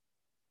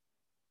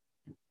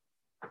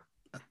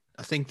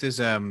 I think there's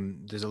a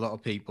lot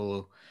of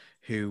people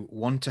who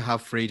want to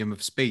have freedom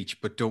of speech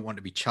but don't want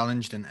to be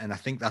challenged, and I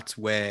think that's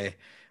where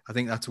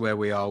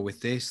we are with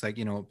this. Like,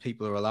 you know,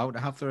 people are allowed to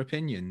have their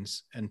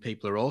opinions, and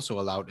people are also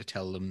allowed to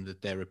tell them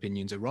that their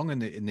opinions are wrong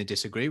and they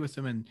disagree with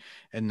them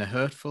and they're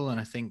hurtful. And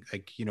I think,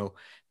 like, you know,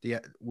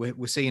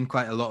 we're seeing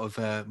quite a lot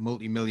of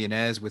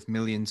multi-millionaires with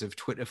millions of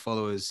Twitter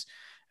followers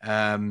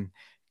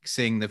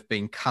saying they've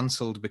been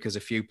cancelled because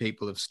a few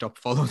people have stopped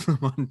following them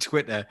on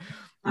Twitter,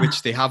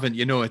 which they haven't.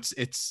 You know,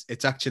 it's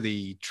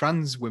actually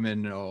trans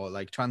women or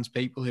like trans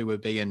people who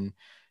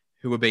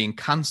are being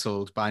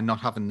cancelled by not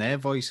having their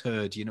voice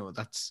heard. You know,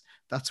 that's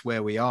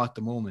where we are at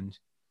the moment.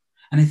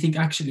 And I think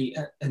actually,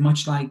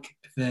 much like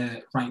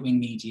the right-wing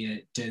media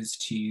does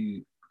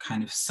to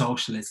kind of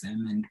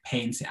socialism and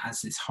paints it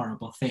as this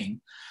horrible thing,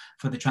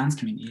 for the trans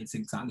community, it's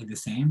exactly the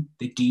same.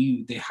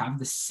 They have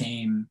the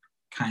same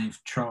kind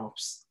of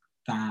tropes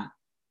that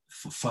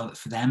for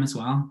them as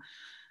well.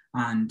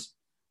 And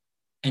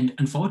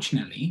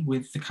unfortunately,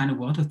 with the kind of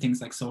world of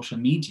things like social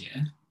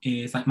media,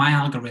 is like my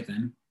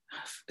algorithm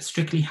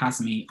strictly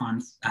has me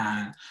on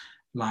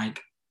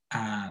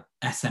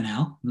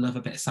SNL, love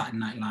a bit of Saturday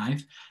Night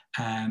Live.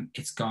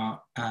 It's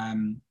got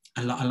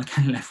a lot of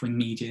kind of left-wing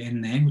media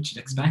in there, which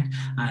you'd expect,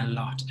 and a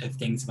lot of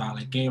things about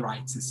like gay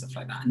rights and stuff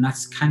like that. And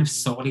that's kind of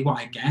solely what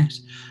I get.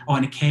 Oh,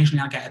 and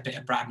occasionally I'll get a bit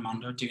of Brad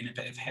Mondo doing a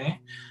bit of hair.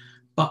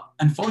 But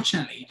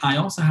unfortunately, I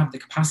also have the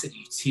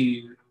capacity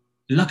to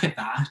look at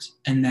that,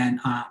 and then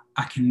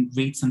I can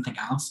read something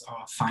else or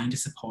find a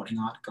supporting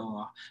article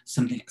or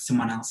something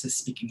someone else is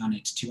speaking on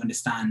it to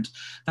understand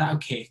that,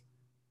 okay,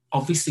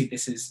 obviously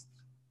this is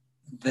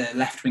the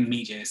left-wing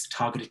media is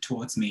targeted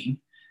towards me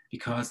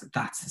because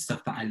that's the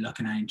stuff that I look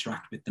and I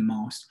interact with the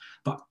most.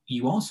 But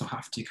you also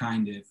have to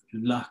kind of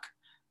look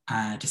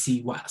to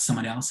see what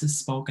somebody else has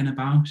spoken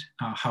about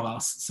or how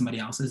else somebody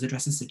else has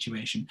addressed the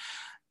situation,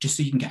 just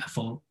so you can get a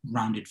full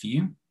rounded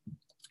view.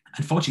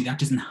 Unfortunately, that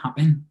doesn't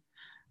happen.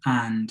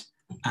 And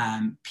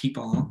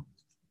people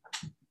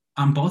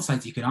on both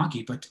sides, you could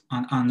argue, but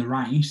on the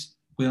right,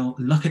 will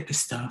look at this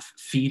stuff,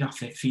 feed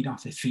off it,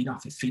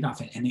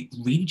 and it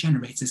really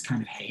generates this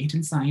kind of hate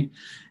inside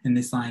and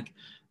this like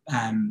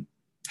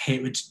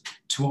hatred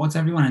towards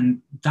everyone.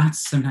 And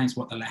that's sometimes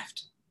what the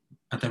left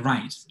or the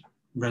right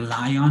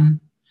rely on,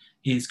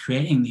 is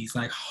creating these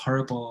like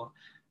horrible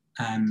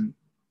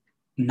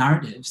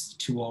narratives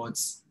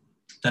towards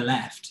the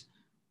left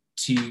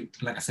to,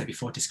 like I said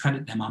before,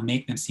 discredit them or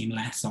make them seem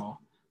less or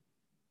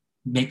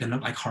make them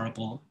look like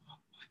horrible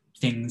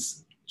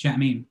things. Do you know what I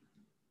mean?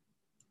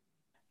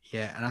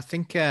 Yeah, and I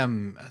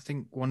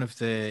think one of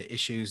the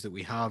issues that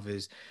we have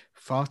is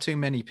far too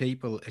many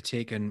people are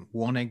taking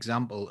one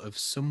example of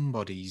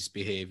somebody's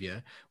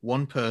behavior,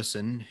 one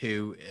person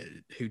who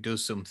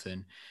does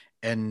something,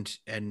 and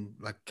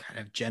like kind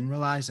of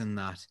generalizing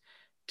that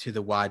to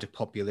the wider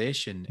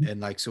population.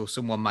 And like, so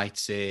someone might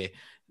say,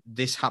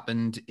 this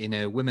happened in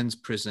a women's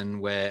prison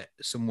where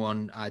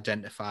someone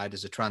identified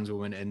as a trans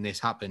woman and this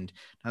happened.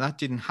 Now, that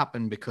didn't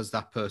happen because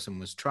that person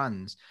was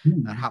trans.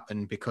 That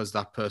happened because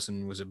that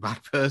person was a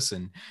bad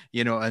person,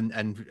 you know,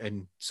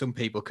 and some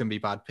people can be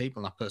bad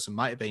people. That person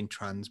might have been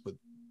trans, but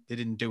they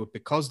didn't do it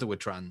because they were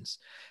trans.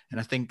 And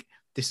I think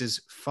this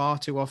is far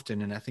too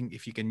often. And I think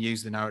if you can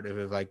use the narrative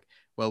of like,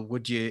 well,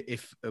 would you,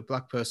 if a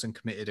black person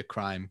committed a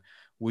crime,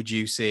 would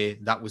you say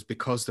that was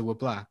because they were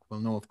black?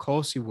 Well, no, of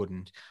course you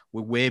wouldn't.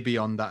 We're way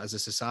beyond that as a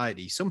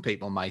society. Some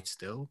people might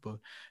still, but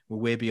we're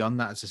way beyond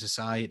that as a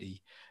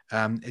society.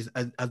 Are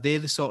they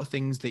the sort of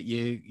things that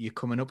you're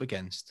coming up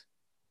against?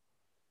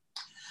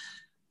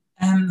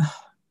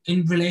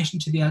 In relation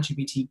to the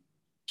LGBT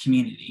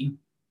community,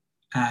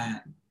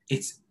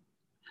 It's,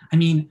 I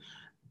mean,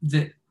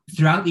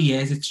 throughout the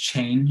years it's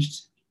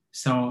changed.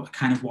 So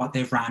kind of what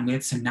they've ran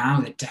with. So now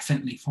they're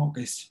definitely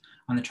focused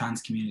on the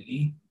trans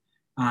community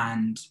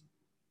and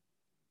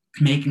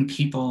making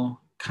people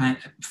kind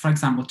of, for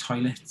example,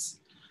 toilets.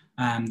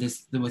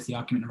 There was the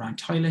argument around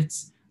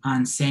toilets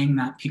and saying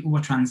that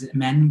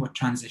men were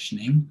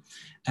transitioning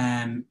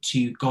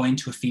to go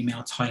into a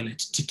female toilet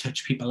to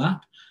touch people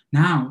up.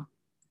 Now,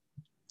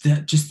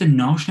 just the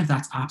notion of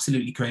that's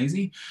absolutely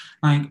crazy.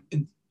 Like,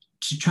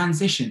 to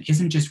transition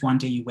isn't just one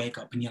day you wake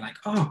up and you're like,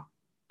 oh,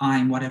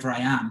 I'm whatever I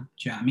am.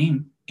 Do you know what I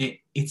mean?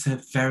 It's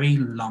a very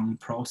long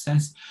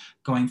process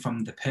going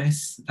from that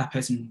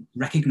person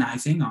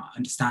recognizing or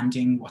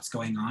understanding what's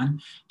going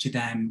on to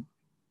them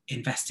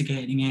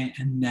investigating it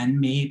and then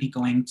maybe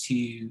going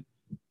to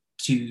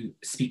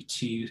speak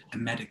to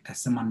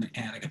someone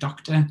like a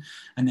doctor,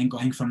 and then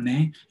going from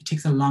there. It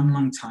takes a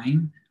long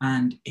time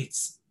and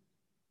it's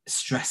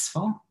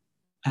stressful.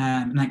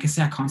 Like I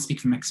say, I can't speak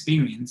from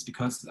experience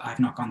because I've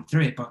not gone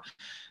through it, but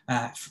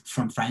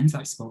from friends that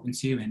I've spoken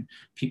to and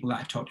people that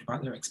I've talked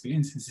about their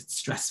experiences, it's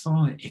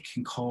stressful. It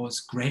can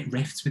cause great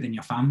rifts within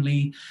your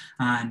family,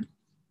 and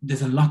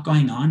there's a lot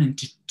going on. And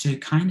to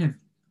kind of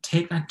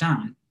take that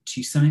down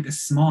to something as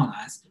small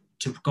as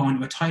to go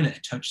into a toilet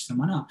and touch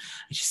someone up,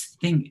 I just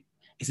think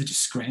is a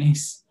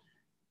disgrace.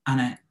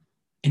 And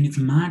it's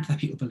mad that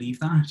people believe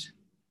that.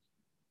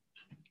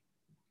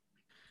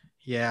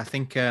 Yeah, I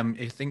think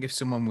if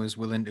someone was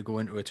willing to go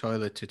into a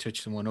toilet to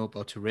touch someone up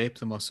or to rape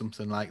them or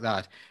something like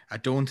that, I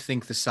don't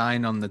think the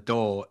sign on the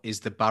door is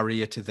the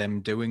barrier to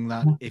them doing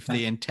that. If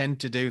they intend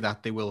to do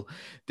that, they will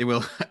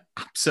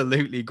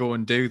absolutely go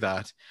and do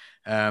that.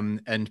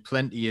 And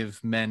plenty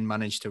of men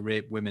manage to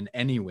rape women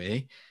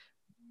anyway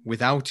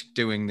without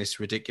doing this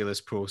ridiculous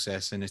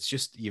process. And it's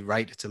just, you're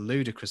right, it's a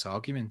ludicrous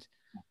argument.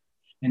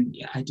 And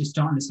I just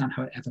don't understand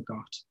how it ever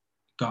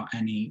got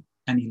any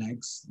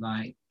legs,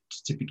 like,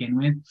 to begin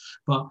with.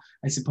 But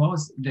I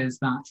suppose there's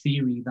that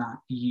theory that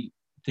the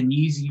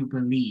news you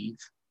believe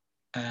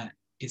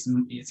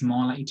is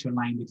more likely to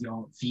align with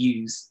your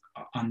views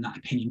on that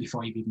opinion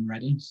before you've even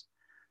read it.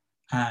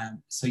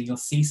 So you'll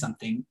see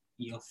something,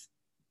 you'll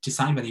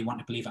decide whether you want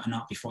to believe it or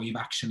not before you've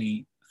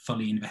actually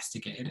fully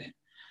investigated it.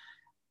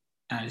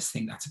 And I just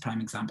think that's a prime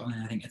example,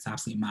 and I think it's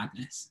absolute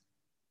madness.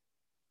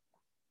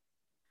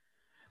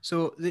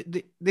 So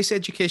this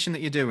education that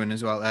you're doing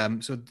as well,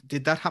 so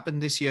did that happen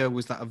this year?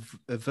 Was that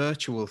a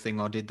virtual thing,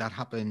 or did that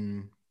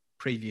happen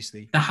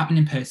previously? That happened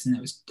in person.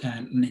 It was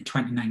in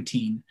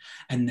 2019.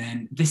 And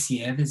then this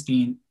year, there's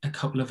been a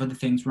couple of other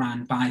things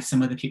ran by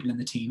some other people in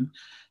the team,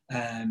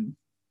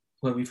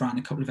 where we've run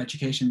a couple of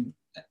education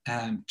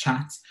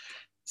chats,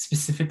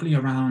 specifically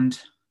around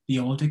the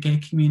older gay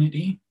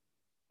community,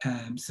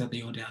 so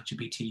the older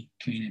LGBT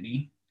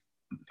community,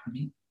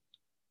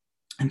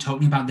 and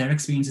talking about their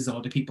experience as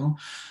older people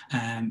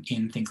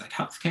in things like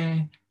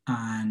healthcare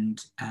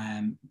and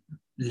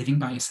living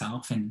by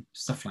yourself and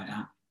stuff like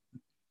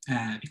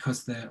that.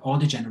 Because the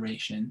older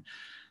generation,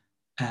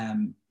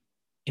 in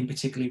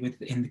particularly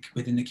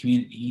within the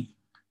community,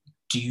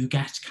 do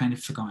get kind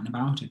of forgotten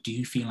about, or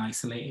do feel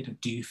isolated, or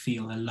do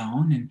feel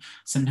alone. And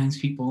sometimes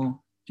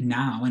people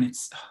now, and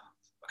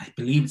I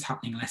believe it's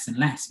happening less and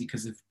less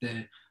because of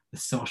the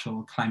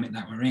social climate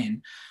that we're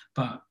in,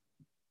 but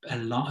a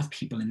lot of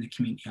people in the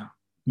community are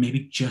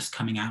maybe just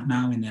coming out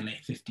now in their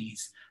late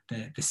 50s,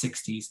 the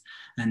 60s,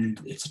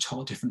 and it's a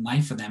total different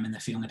life for them, and they're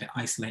feeling a bit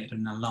isolated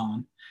and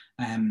alone.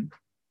 And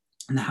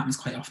that happens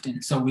quite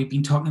often. So we've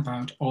been talking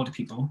about older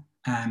people,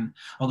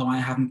 although I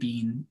haven't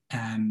been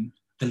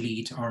the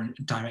lead or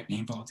directly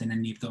involved in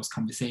any of those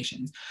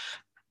conversations.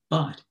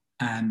 But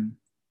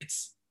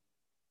it's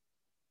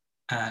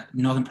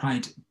Northern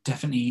Pride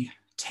definitely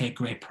take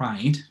great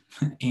pride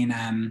in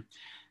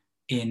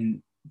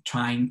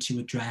trying to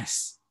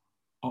address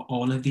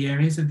all of the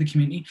areas of the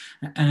community.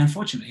 And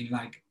unfortunately,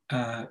 like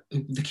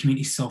the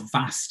community is so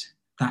vast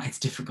that it's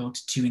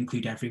difficult to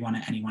include everyone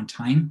at any one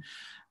time.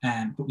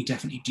 But we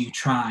definitely do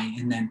try,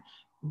 and then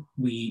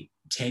we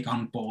take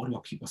on board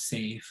what people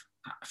say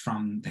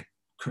from the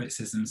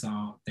criticisms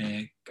or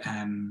the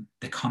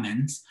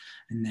comments,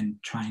 and then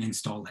try and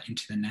install that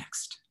into the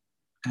next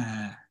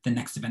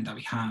event that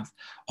we have,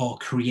 or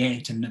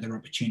create another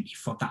opportunity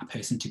for that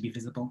person to be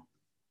visible.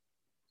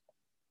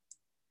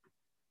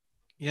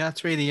 Yeah,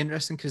 it's really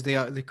interesting because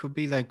they could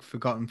be like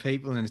forgotten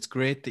people, and it's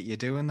great that you're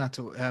doing that.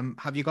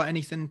 Have you got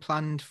anything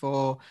planned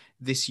for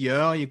this year?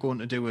 Are you going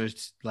to do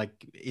it like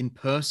in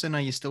person? Are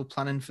you still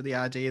planning for the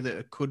idea that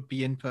it could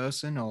be in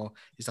person, or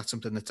is that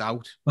something that's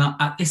out? Well,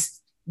 at this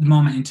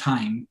moment in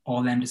time,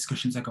 all them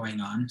discussions are going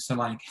on. So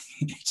like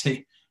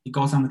it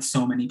goes on with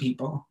so many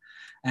people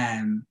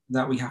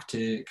that we have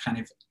to kind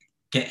of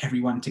get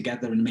everyone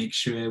together and make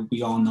sure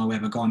we all know where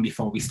we're going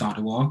before we start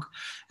a walk.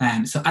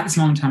 So at this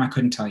moment in time, I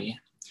couldn't tell you.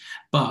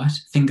 But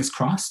fingers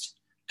crossed,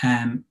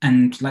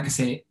 and like I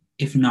say,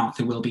 if not,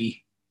 there will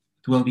be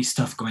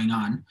stuff going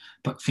on.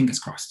 But fingers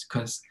crossed,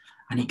 because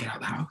I need to get out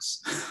of the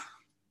house.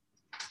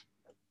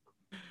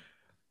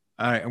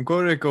 All right, I'm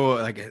going to go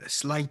like a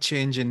slight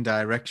change in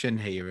direction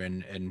here,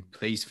 and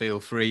please feel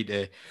free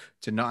to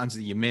not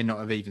answer. You may not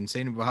have even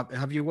seen it, but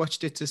have you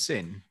watched It to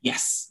Sin?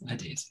 Yes, I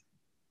did.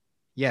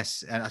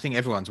 Yes, and I think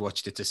everyone's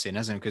watched It to Sin,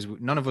 hasn't it? Because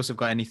none of us have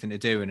got anything to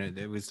do, and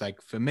it was like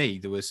for me,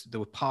 there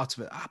were parts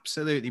of it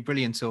absolutely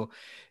brilliant. So,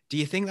 do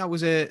you think that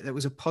was a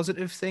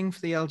positive thing for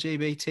the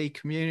LGBT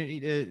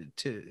community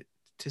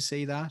to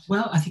see that?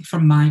 Well, I think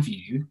from my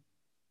view,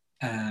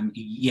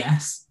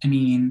 yes. I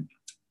mean,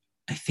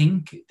 I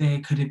think there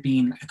could have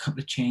been a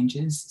couple of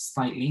changes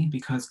slightly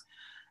because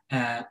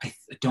I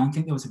don't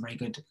think there was a very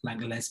good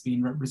like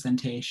lesbian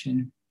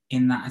representation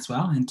in that as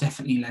well. And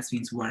definitely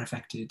lesbians were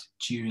affected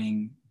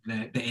during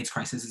the AIDS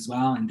crisis as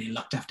well, and they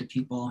looked after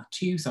people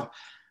too. So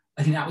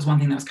I think that was one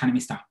thing that was kind of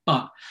missed out.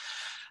 But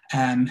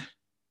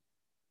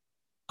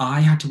I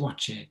had to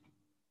watch it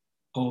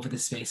over the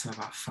space of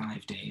about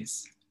 5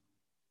 days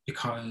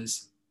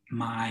because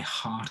my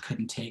heart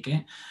couldn't take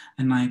it.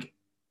 And like,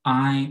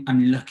 I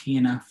am lucky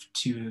enough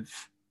to have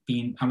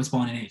I was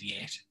born in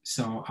 88.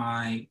 So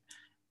I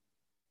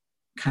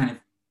kind of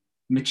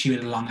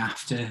matured along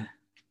after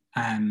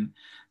the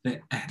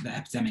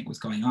epidemic was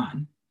going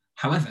on.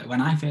 However,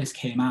 when I first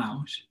came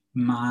out,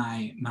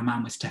 my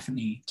mum was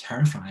definitely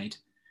terrified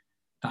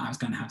that I was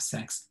going to have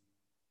sex,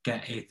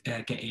 get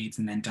AIDS,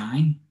 and then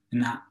die.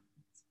 And that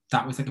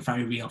was like a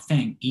very real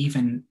thing,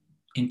 even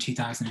in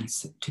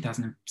 2007. So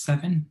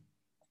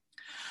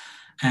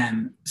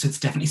it's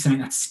definitely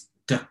something that's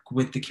stuck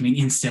with the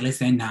community and still is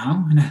there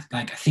now. And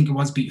I think it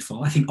was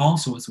beautiful. I think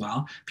also as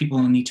well,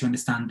 people need to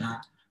understand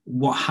that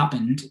what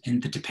happened in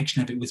the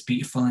depiction of it was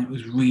beautiful and it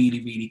was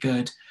really, really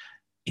good.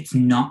 It's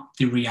not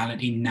the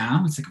reality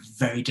now. It's like a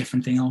very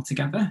different thing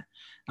altogether.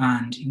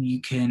 And you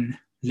can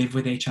live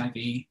with HIV.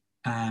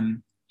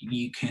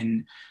 You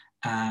can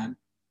have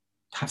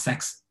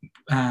sex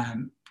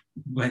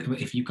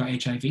if you've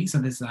got HIV. So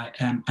there's like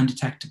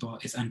undetectable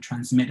is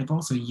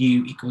untransmittable. So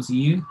U equals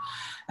U.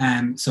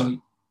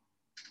 So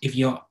if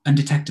you're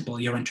undetectable,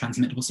 you're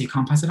untransmittable, so you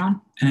can't pass it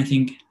on. And I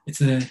think it's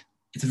a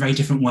very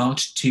different world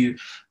to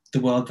the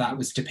world that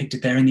was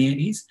depicted there in the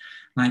 80s.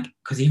 Like,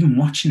 because even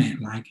watching it,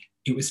 like,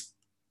 it was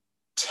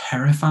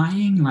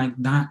terrifying, like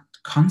that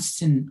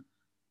constant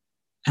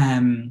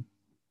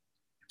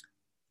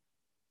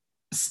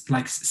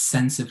like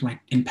sense of like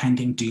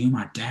impending doom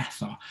or death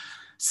or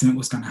something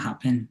was going to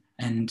happen.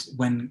 And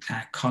when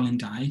Colin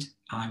died,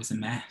 I was a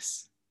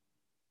mess.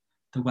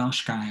 The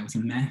Welsh guy was a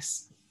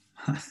mess.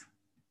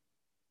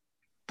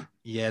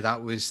 Yeah,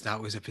 that was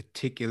a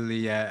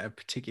particular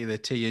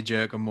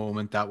tearjerker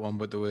moment, that one,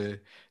 but there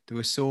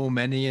were so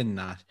many in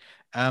that.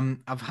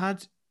 I've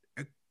had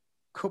a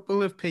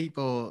couple of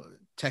people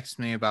text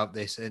me about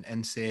this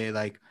and say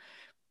like,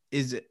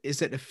 is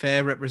it a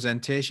fair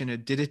representation, or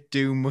did it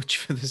do much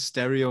for the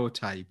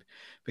stereotype?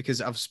 Because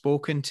I've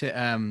spoken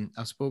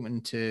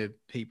to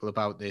people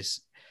about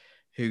this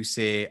who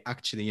say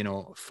actually, you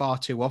know, far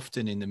too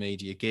often in the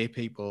media, gay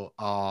people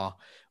are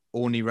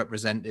only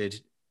represented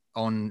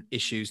on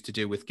issues to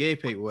do with gay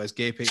people, whereas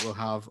gay people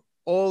have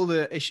all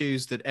the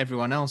issues that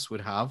everyone else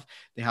would have.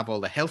 They have all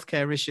the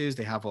healthcare issues,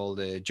 they have all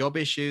the job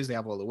issues, they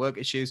have all the work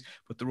issues,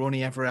 but they're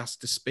only ever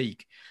asked to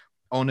speak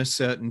on a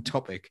certain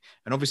topic.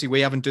 And obviously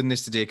we haven't done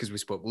this today because we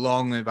spoke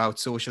long about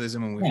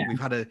socialism and we've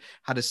had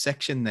a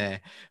section there,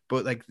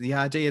 but like the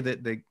idea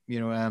that that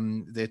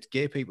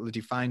gay people are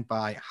defined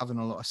by having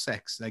a lot of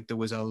sex, like there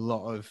was a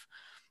lot of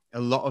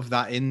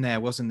that in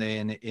there, wasn't there,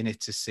 in It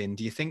to Sin?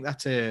 Do you think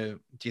that's a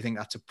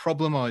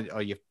problem, or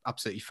are you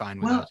absolutely fine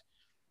with that?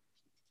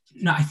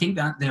 No, I think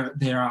that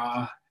there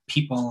are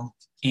people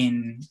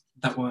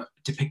that were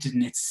depicted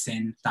in It to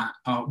Sin that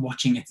are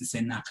watching It to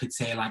Sin that could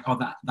say like, oh,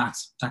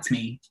 that's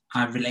me.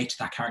 I relate to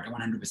that character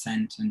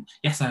 100%. And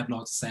yes, I have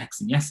lots of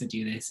sex, and yes, I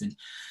do this. And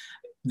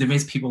there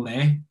is people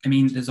there. I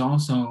mean, there's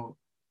also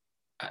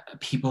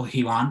people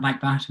who aren't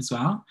like that as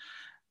well.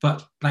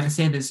 But like I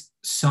say, there's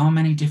so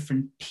many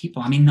different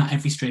people. I mean, not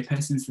every straight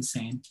person's the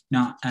same.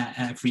 Not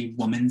every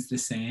woman's the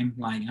same.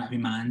 Like, not every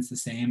man's the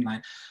same.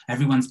 Like,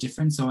 everyone's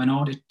different. So in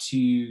order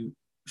to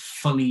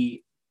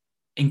fully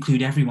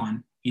include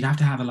everyone, you'd have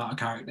to have a lot of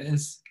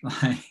characters.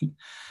 Like,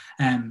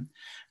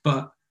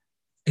 but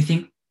I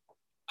think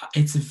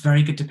it's a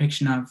very good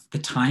depiction of the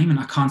time. And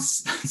I can't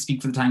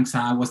speak for the time because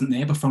I wasn't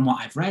there. But from what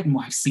I've read and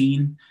what I've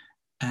seen,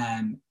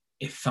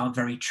 it felt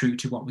very true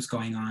to what was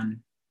going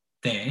on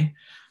there.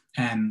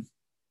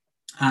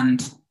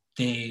 And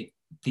they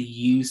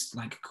used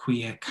like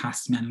queer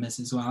cast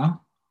members as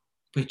well,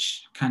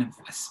 which kind of,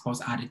 I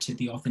suppose, added to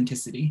the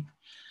authenticity.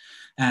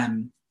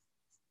 But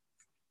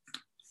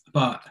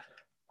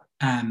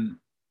I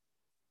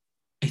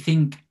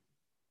think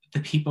the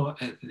people,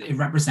 it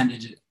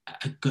represented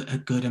a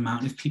good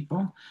amount of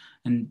people,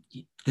 and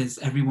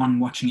everyone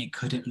watching it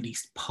could at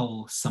least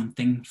pull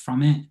something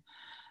from it.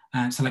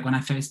 So like when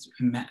I first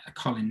met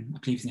Colin, I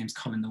believe his name's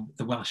Colin,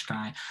 the Welsh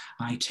guy,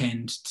 I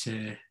turned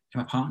to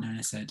my partner and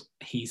I said,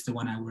 he's the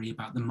one I worry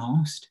about the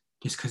most,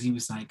 just because he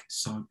was like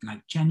so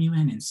like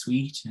genuine and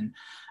sweet and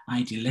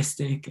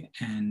idealistic,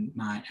 and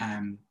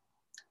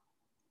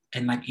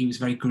and like he was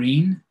very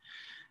green.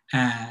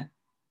 And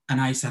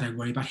I said I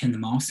worry about him the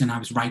most, and I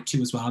was right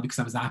to as well, because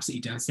I was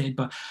absolutely devastated.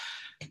 But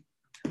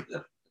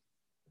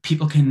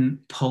people can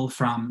pull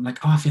from like,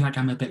 oh, I feel like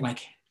I'm a bit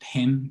like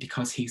him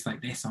because he's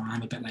like this, or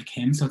I'm a bit like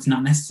him. So it's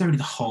not necessarily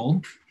the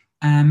whole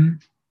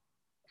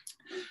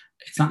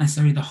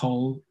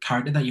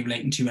character that you're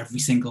relating to, every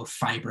single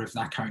fiber of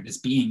that character's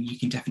being. You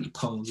can definitely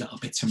pull little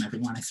bits from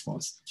everyone, I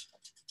suppose.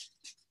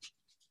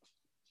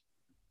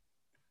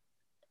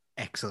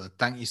 Excellent.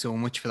 Thank you so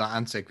much for that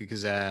answer,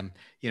 because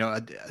you know,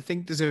 I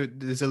think there's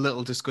a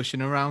little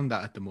discussion around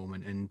that at the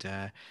moment,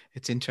 and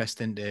it's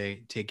interesting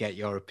to get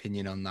your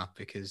opinion on that,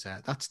 because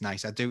that's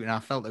nice. And I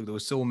felt like there were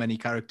so many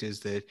characters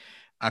that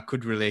I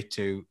could relate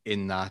to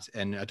in that,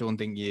 and I don't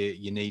think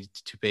you need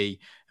to be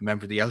a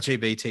member of the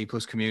LGBT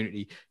plus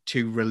community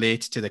to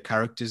relate to the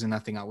characters. And I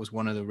think that was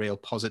one of the real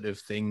positive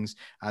things,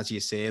 as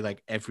you say,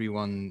 like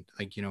everyone,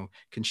 like, you know,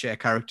 can share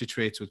character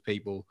traits with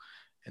people,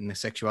 and the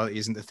sexuality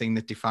isn't the thing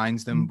that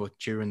defines them. But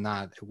during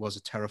that, it was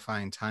a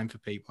terrifying time for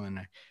people, and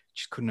I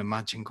just couldn't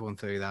imagine going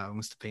through that. It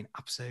must have been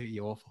absolutely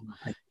awful.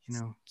 You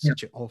know,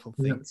 such an awful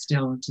thing.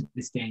 Still to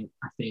this day,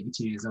 at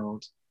 32 years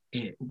old,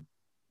 it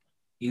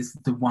is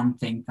the one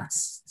thing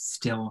that's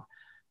still,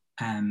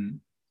 well,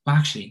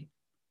 actually,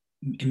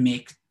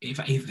 if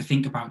I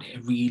think about it,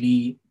 it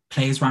really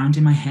plays around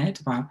in my head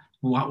about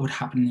what would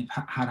happen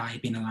had I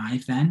been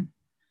alive then.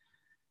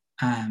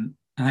 And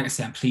like I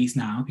said, I'm pleased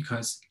now,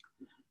 because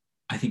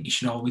I think you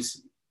should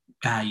always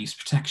use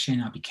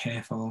protection or be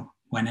careful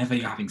whenever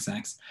you're having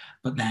sex.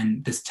 But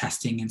then there's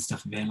testing and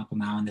stuff available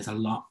now, and there's a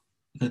lot,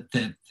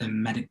 the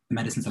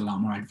medicine's a lot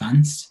more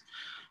advanced,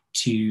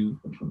 so you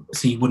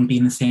wouldn't be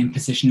in the same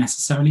position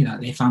necessarily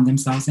that they found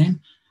themselves in.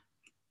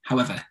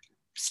 However,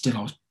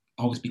 still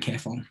always be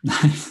careful.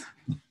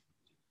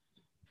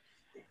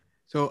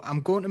 So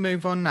I'm going to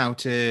move on now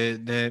to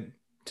the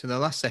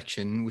last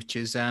section, which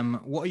is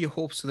what are your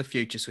hopes for the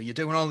future? So you're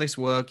doing all this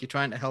work, you're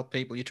trying to help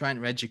people, you're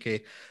trying to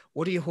educate.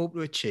 What do you hope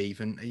to achieve?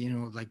 And, you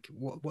know, like,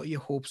 what are your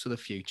hopes for the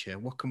future?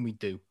 What can we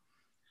do?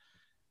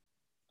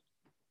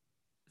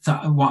 So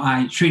what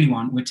I truly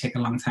want would take a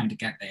long time to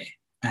get there.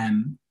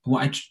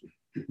 What I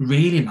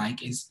really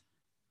like is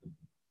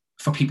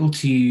for people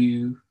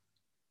to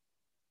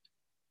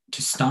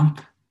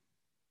stop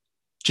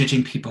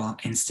judging people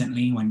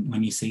instantly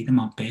when you see them,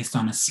 or based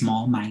on a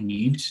small,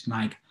 minute,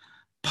 like,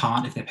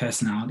 part of their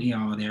personality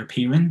or their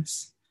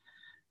appearance,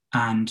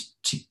 and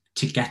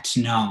to get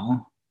to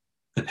know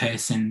the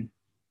person,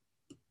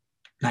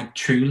 like,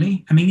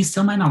 truly. I mean, you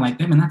still might not like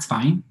them, and that's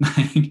fine.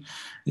 Like,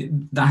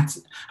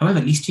 however,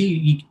 at least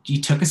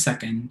you took a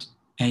second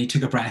and you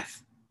took a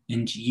breath,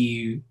 and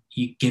you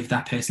give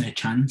that person a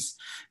chance,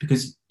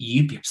 because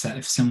you'd be upset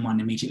if someone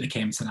immediately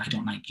came and said, I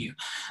don't like you.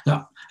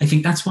 So I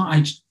think that's what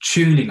I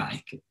truly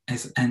like,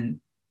 and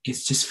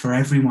it's just for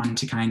everyone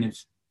to kind of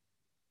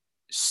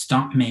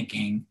stop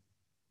making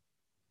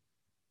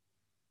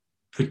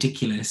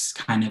ridiculous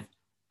kind of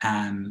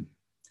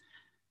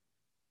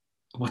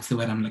what's the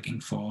word I'm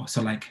looking for?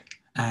 So, like,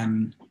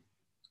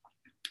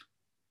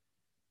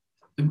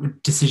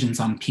 decisions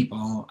on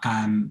people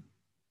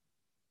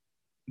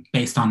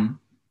based on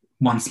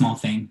one small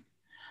thing,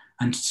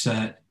 and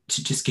to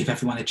just give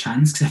everyone a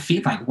chance. Because I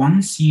feel like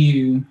once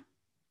you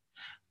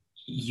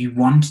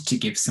want to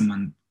give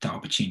someone the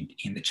opportunity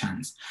and the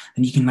chance,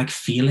 then you can, like,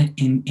 feel it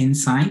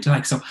inside.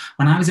 Like, so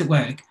when I was at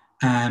work,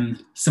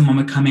 someone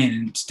would come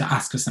in to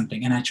ask us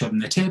something, and I'd show them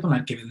the table,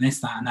 I'd give them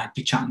this, that, and I'd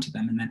be chatting to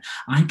them, and then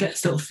I'd get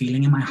this little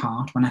feeling in my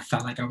heart when I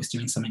felt like I was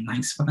doing something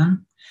nice for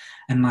them,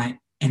 and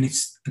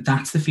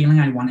that's the feeling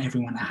I want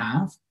everyone to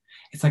have.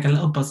 It's like a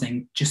little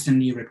buzzing just in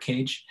your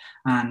ribcage,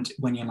 and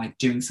when you're, like,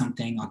 doing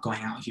something or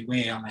going out of your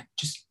way, or, like,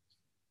 just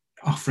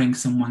offering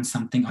someone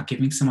something or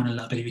giving someone a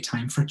little bit of your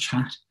time for a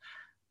chat.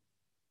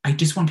 I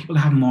just want people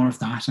to have more of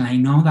that. And I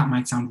know that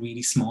might sound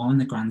really small in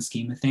the grand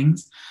scheme of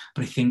things,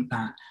 but I think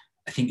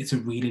it's a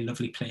really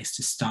lovely place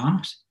to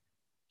start.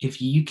 If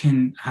you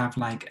can have,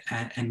 like,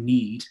 a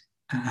need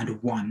and a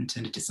want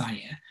and a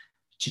desire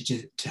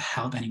to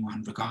help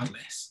anyone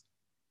regardless,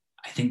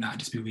 I think that would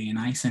just be really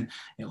nice, and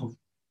it'll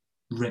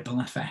ripple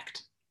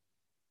effect,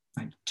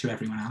 like, to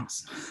everyone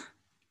else.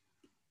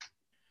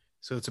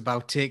 So it's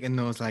about taking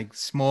those, like,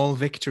 small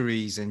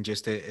victories, and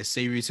just a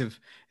series of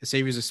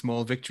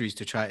small victories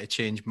to try to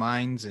change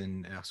minds,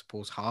 and I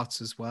suppose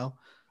hearts as well.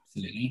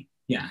 Absolutely.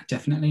 Yeah,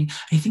 definitely.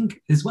 I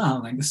think as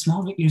well, like, the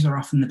small victories are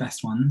often the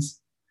best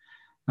ones.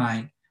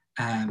 Like,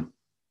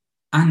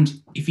 and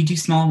if you do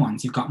small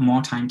ones, you've got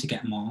more time to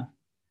get more.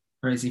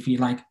 Whereas if you,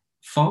 like,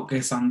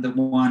 focus on the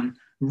one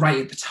right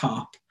at the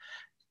top,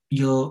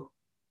 you'll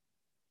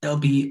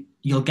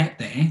get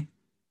there.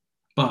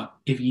 But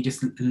if you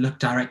just look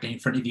directly in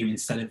front of you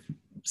instead of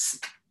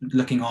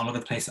looking all over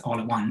the place all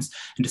at once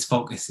and just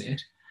focus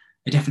it,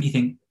 I definitely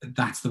think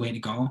that's the way to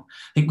go.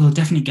 I think we'll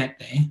definitely get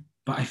there,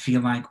 but I feel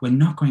like we're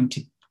not going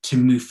to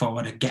move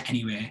forward or get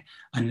anywhere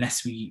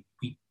unless we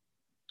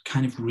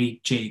kind of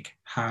rejig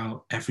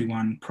how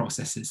everyone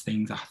processes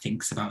things or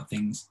thinks about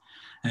things.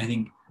 And I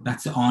think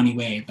that's the only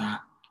way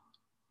that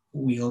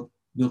we'll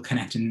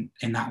connect in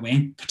that way,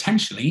 and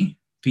potentially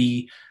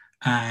be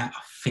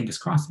fingers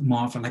crossed,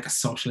 more of like a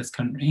socialist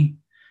country.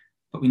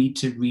 But we need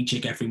to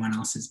rejig everyone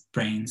else's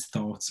brains,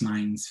 thoughts,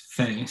 minds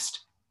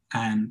first,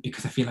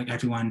 because I feel like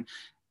everyone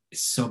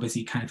is so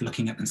busy kind of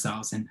looking at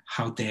themselves and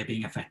how they're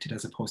being affected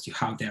as opposed to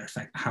how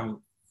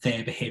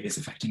their behaviour is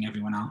affecting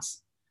everyone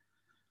else.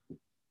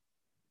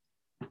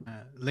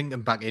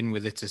 Linking back in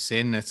with It's a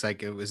Sin, it's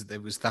like it was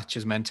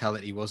Thatcher's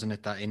mentality, wasn't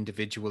it? That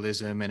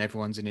individualism, and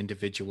everyone's an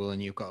individual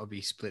and you've got to be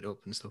split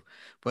up and stuff.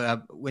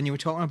 But when you were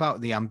talking about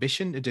the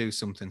ambition to do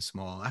something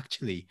small,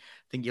 actually,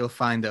 I think you'll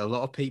find that a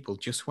lot of people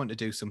just want to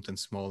do something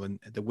small. And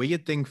the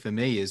weird thing for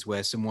me is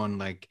where someone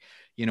like,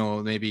 you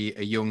know, maybe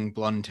a young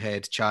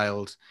blonde-haired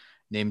child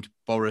named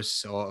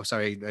Boris,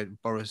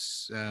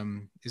 Boris,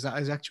 is that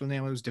his actual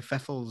name? It was De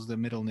Pfeffel's the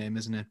middle name,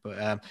 isn't it?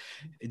 But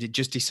it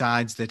just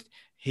decides that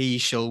he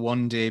shall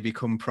one day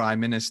become prime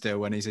minister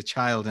when he's a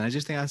child. And I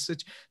just think that's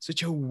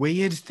such a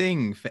weird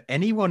thing for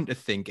anyone to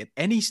think at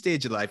any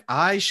stage of life.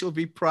 I shall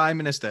be prime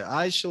minister.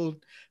 I shall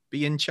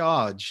be in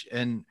charge.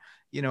 And,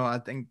 you know, I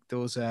think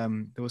those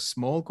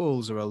small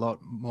goals are a lot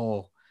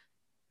more,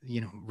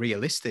 you know,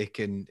 realistic.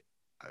 And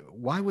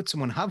why would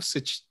someone have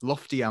such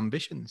lofty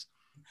ambitions?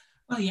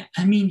 Well, yeah,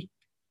 I mean,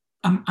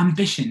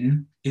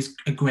 ambition is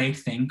a great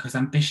thing because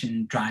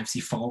ambition drives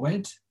you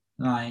forward.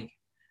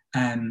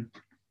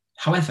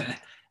 However,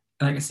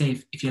 like I say,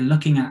 if you're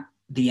looking at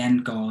the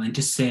end goal and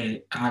just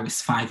say I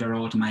was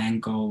 5-year-old and my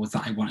end goal was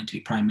that I wanted to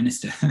be prime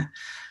minister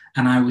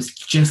and I was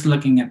just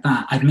looking at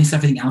that, I'd miss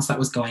everything else that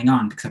was going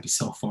on because I'd be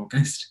so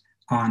focused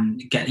on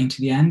getting to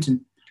the end.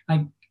 And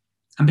like,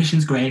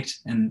 ambition's great,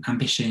 and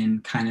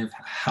ambition kind of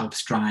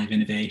helps drive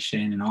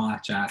innovation and all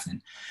that jazz.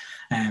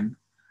 And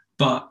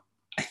but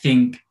I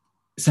think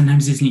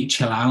sometimes you just need to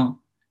chill out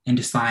and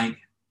just like,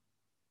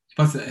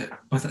 what's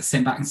that,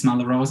 sit back and smell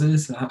the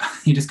roses?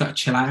 You just got to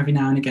chill out every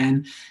now and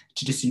again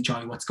to just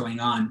enjoy what's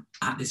going on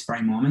at this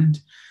very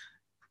moment.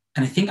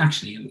 And I think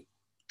actually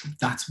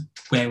that's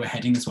where we're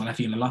heading as well. I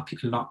feel a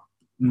lot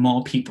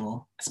more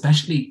people,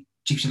 especially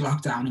due to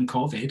lockdown and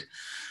COVID,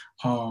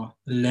 are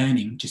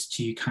learning just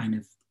to kind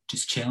of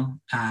just chill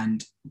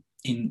and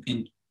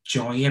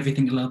enjoy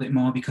everything a little bit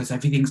more, because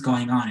everything's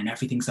going on and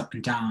everything's up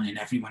and down and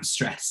everyone's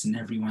stressed and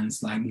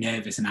everyone's like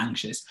nervous and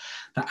anxious,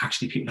 that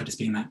actually people are just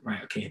being like,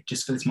 right, okay,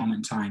 just for this moment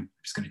in time, I'm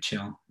just going to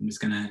chill. I'm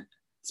just going to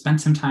spend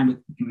some time with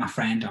my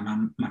friend or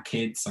my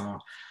kids, or,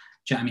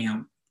 do you know what I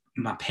mean,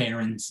 my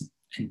parents,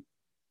 and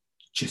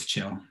just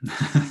chill.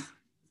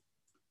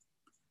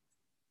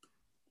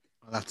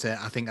 Well, that's it.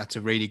 I think that's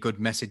a really good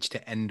message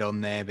to end on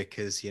there,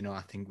 because, you know,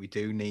 I think we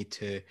do need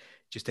to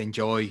just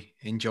enjoy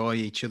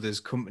each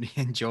other's company,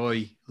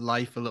 enjoy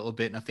life a little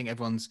bit. And I think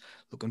everyone's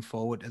looking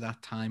forward to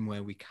that time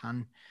where we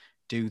can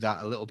do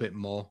that a little bit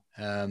more.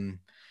 You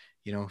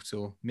know,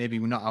 so maybe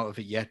we're not out of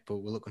it yet, but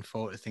we're looking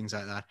forward to things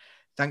like that.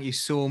 Thank you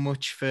so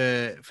much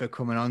for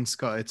coming on,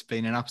 Scott. It's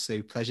been an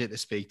absolute pleasure to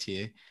speak to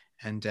you,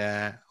 and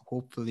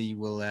hopefully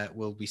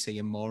we'll be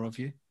seeing more of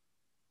you.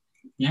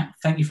 Yeah,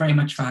 thank you very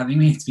much for having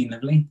me. It's been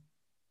lovely.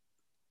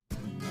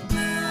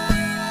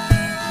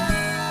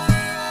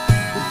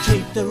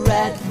 Keep the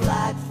red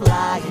flag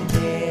flying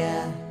here.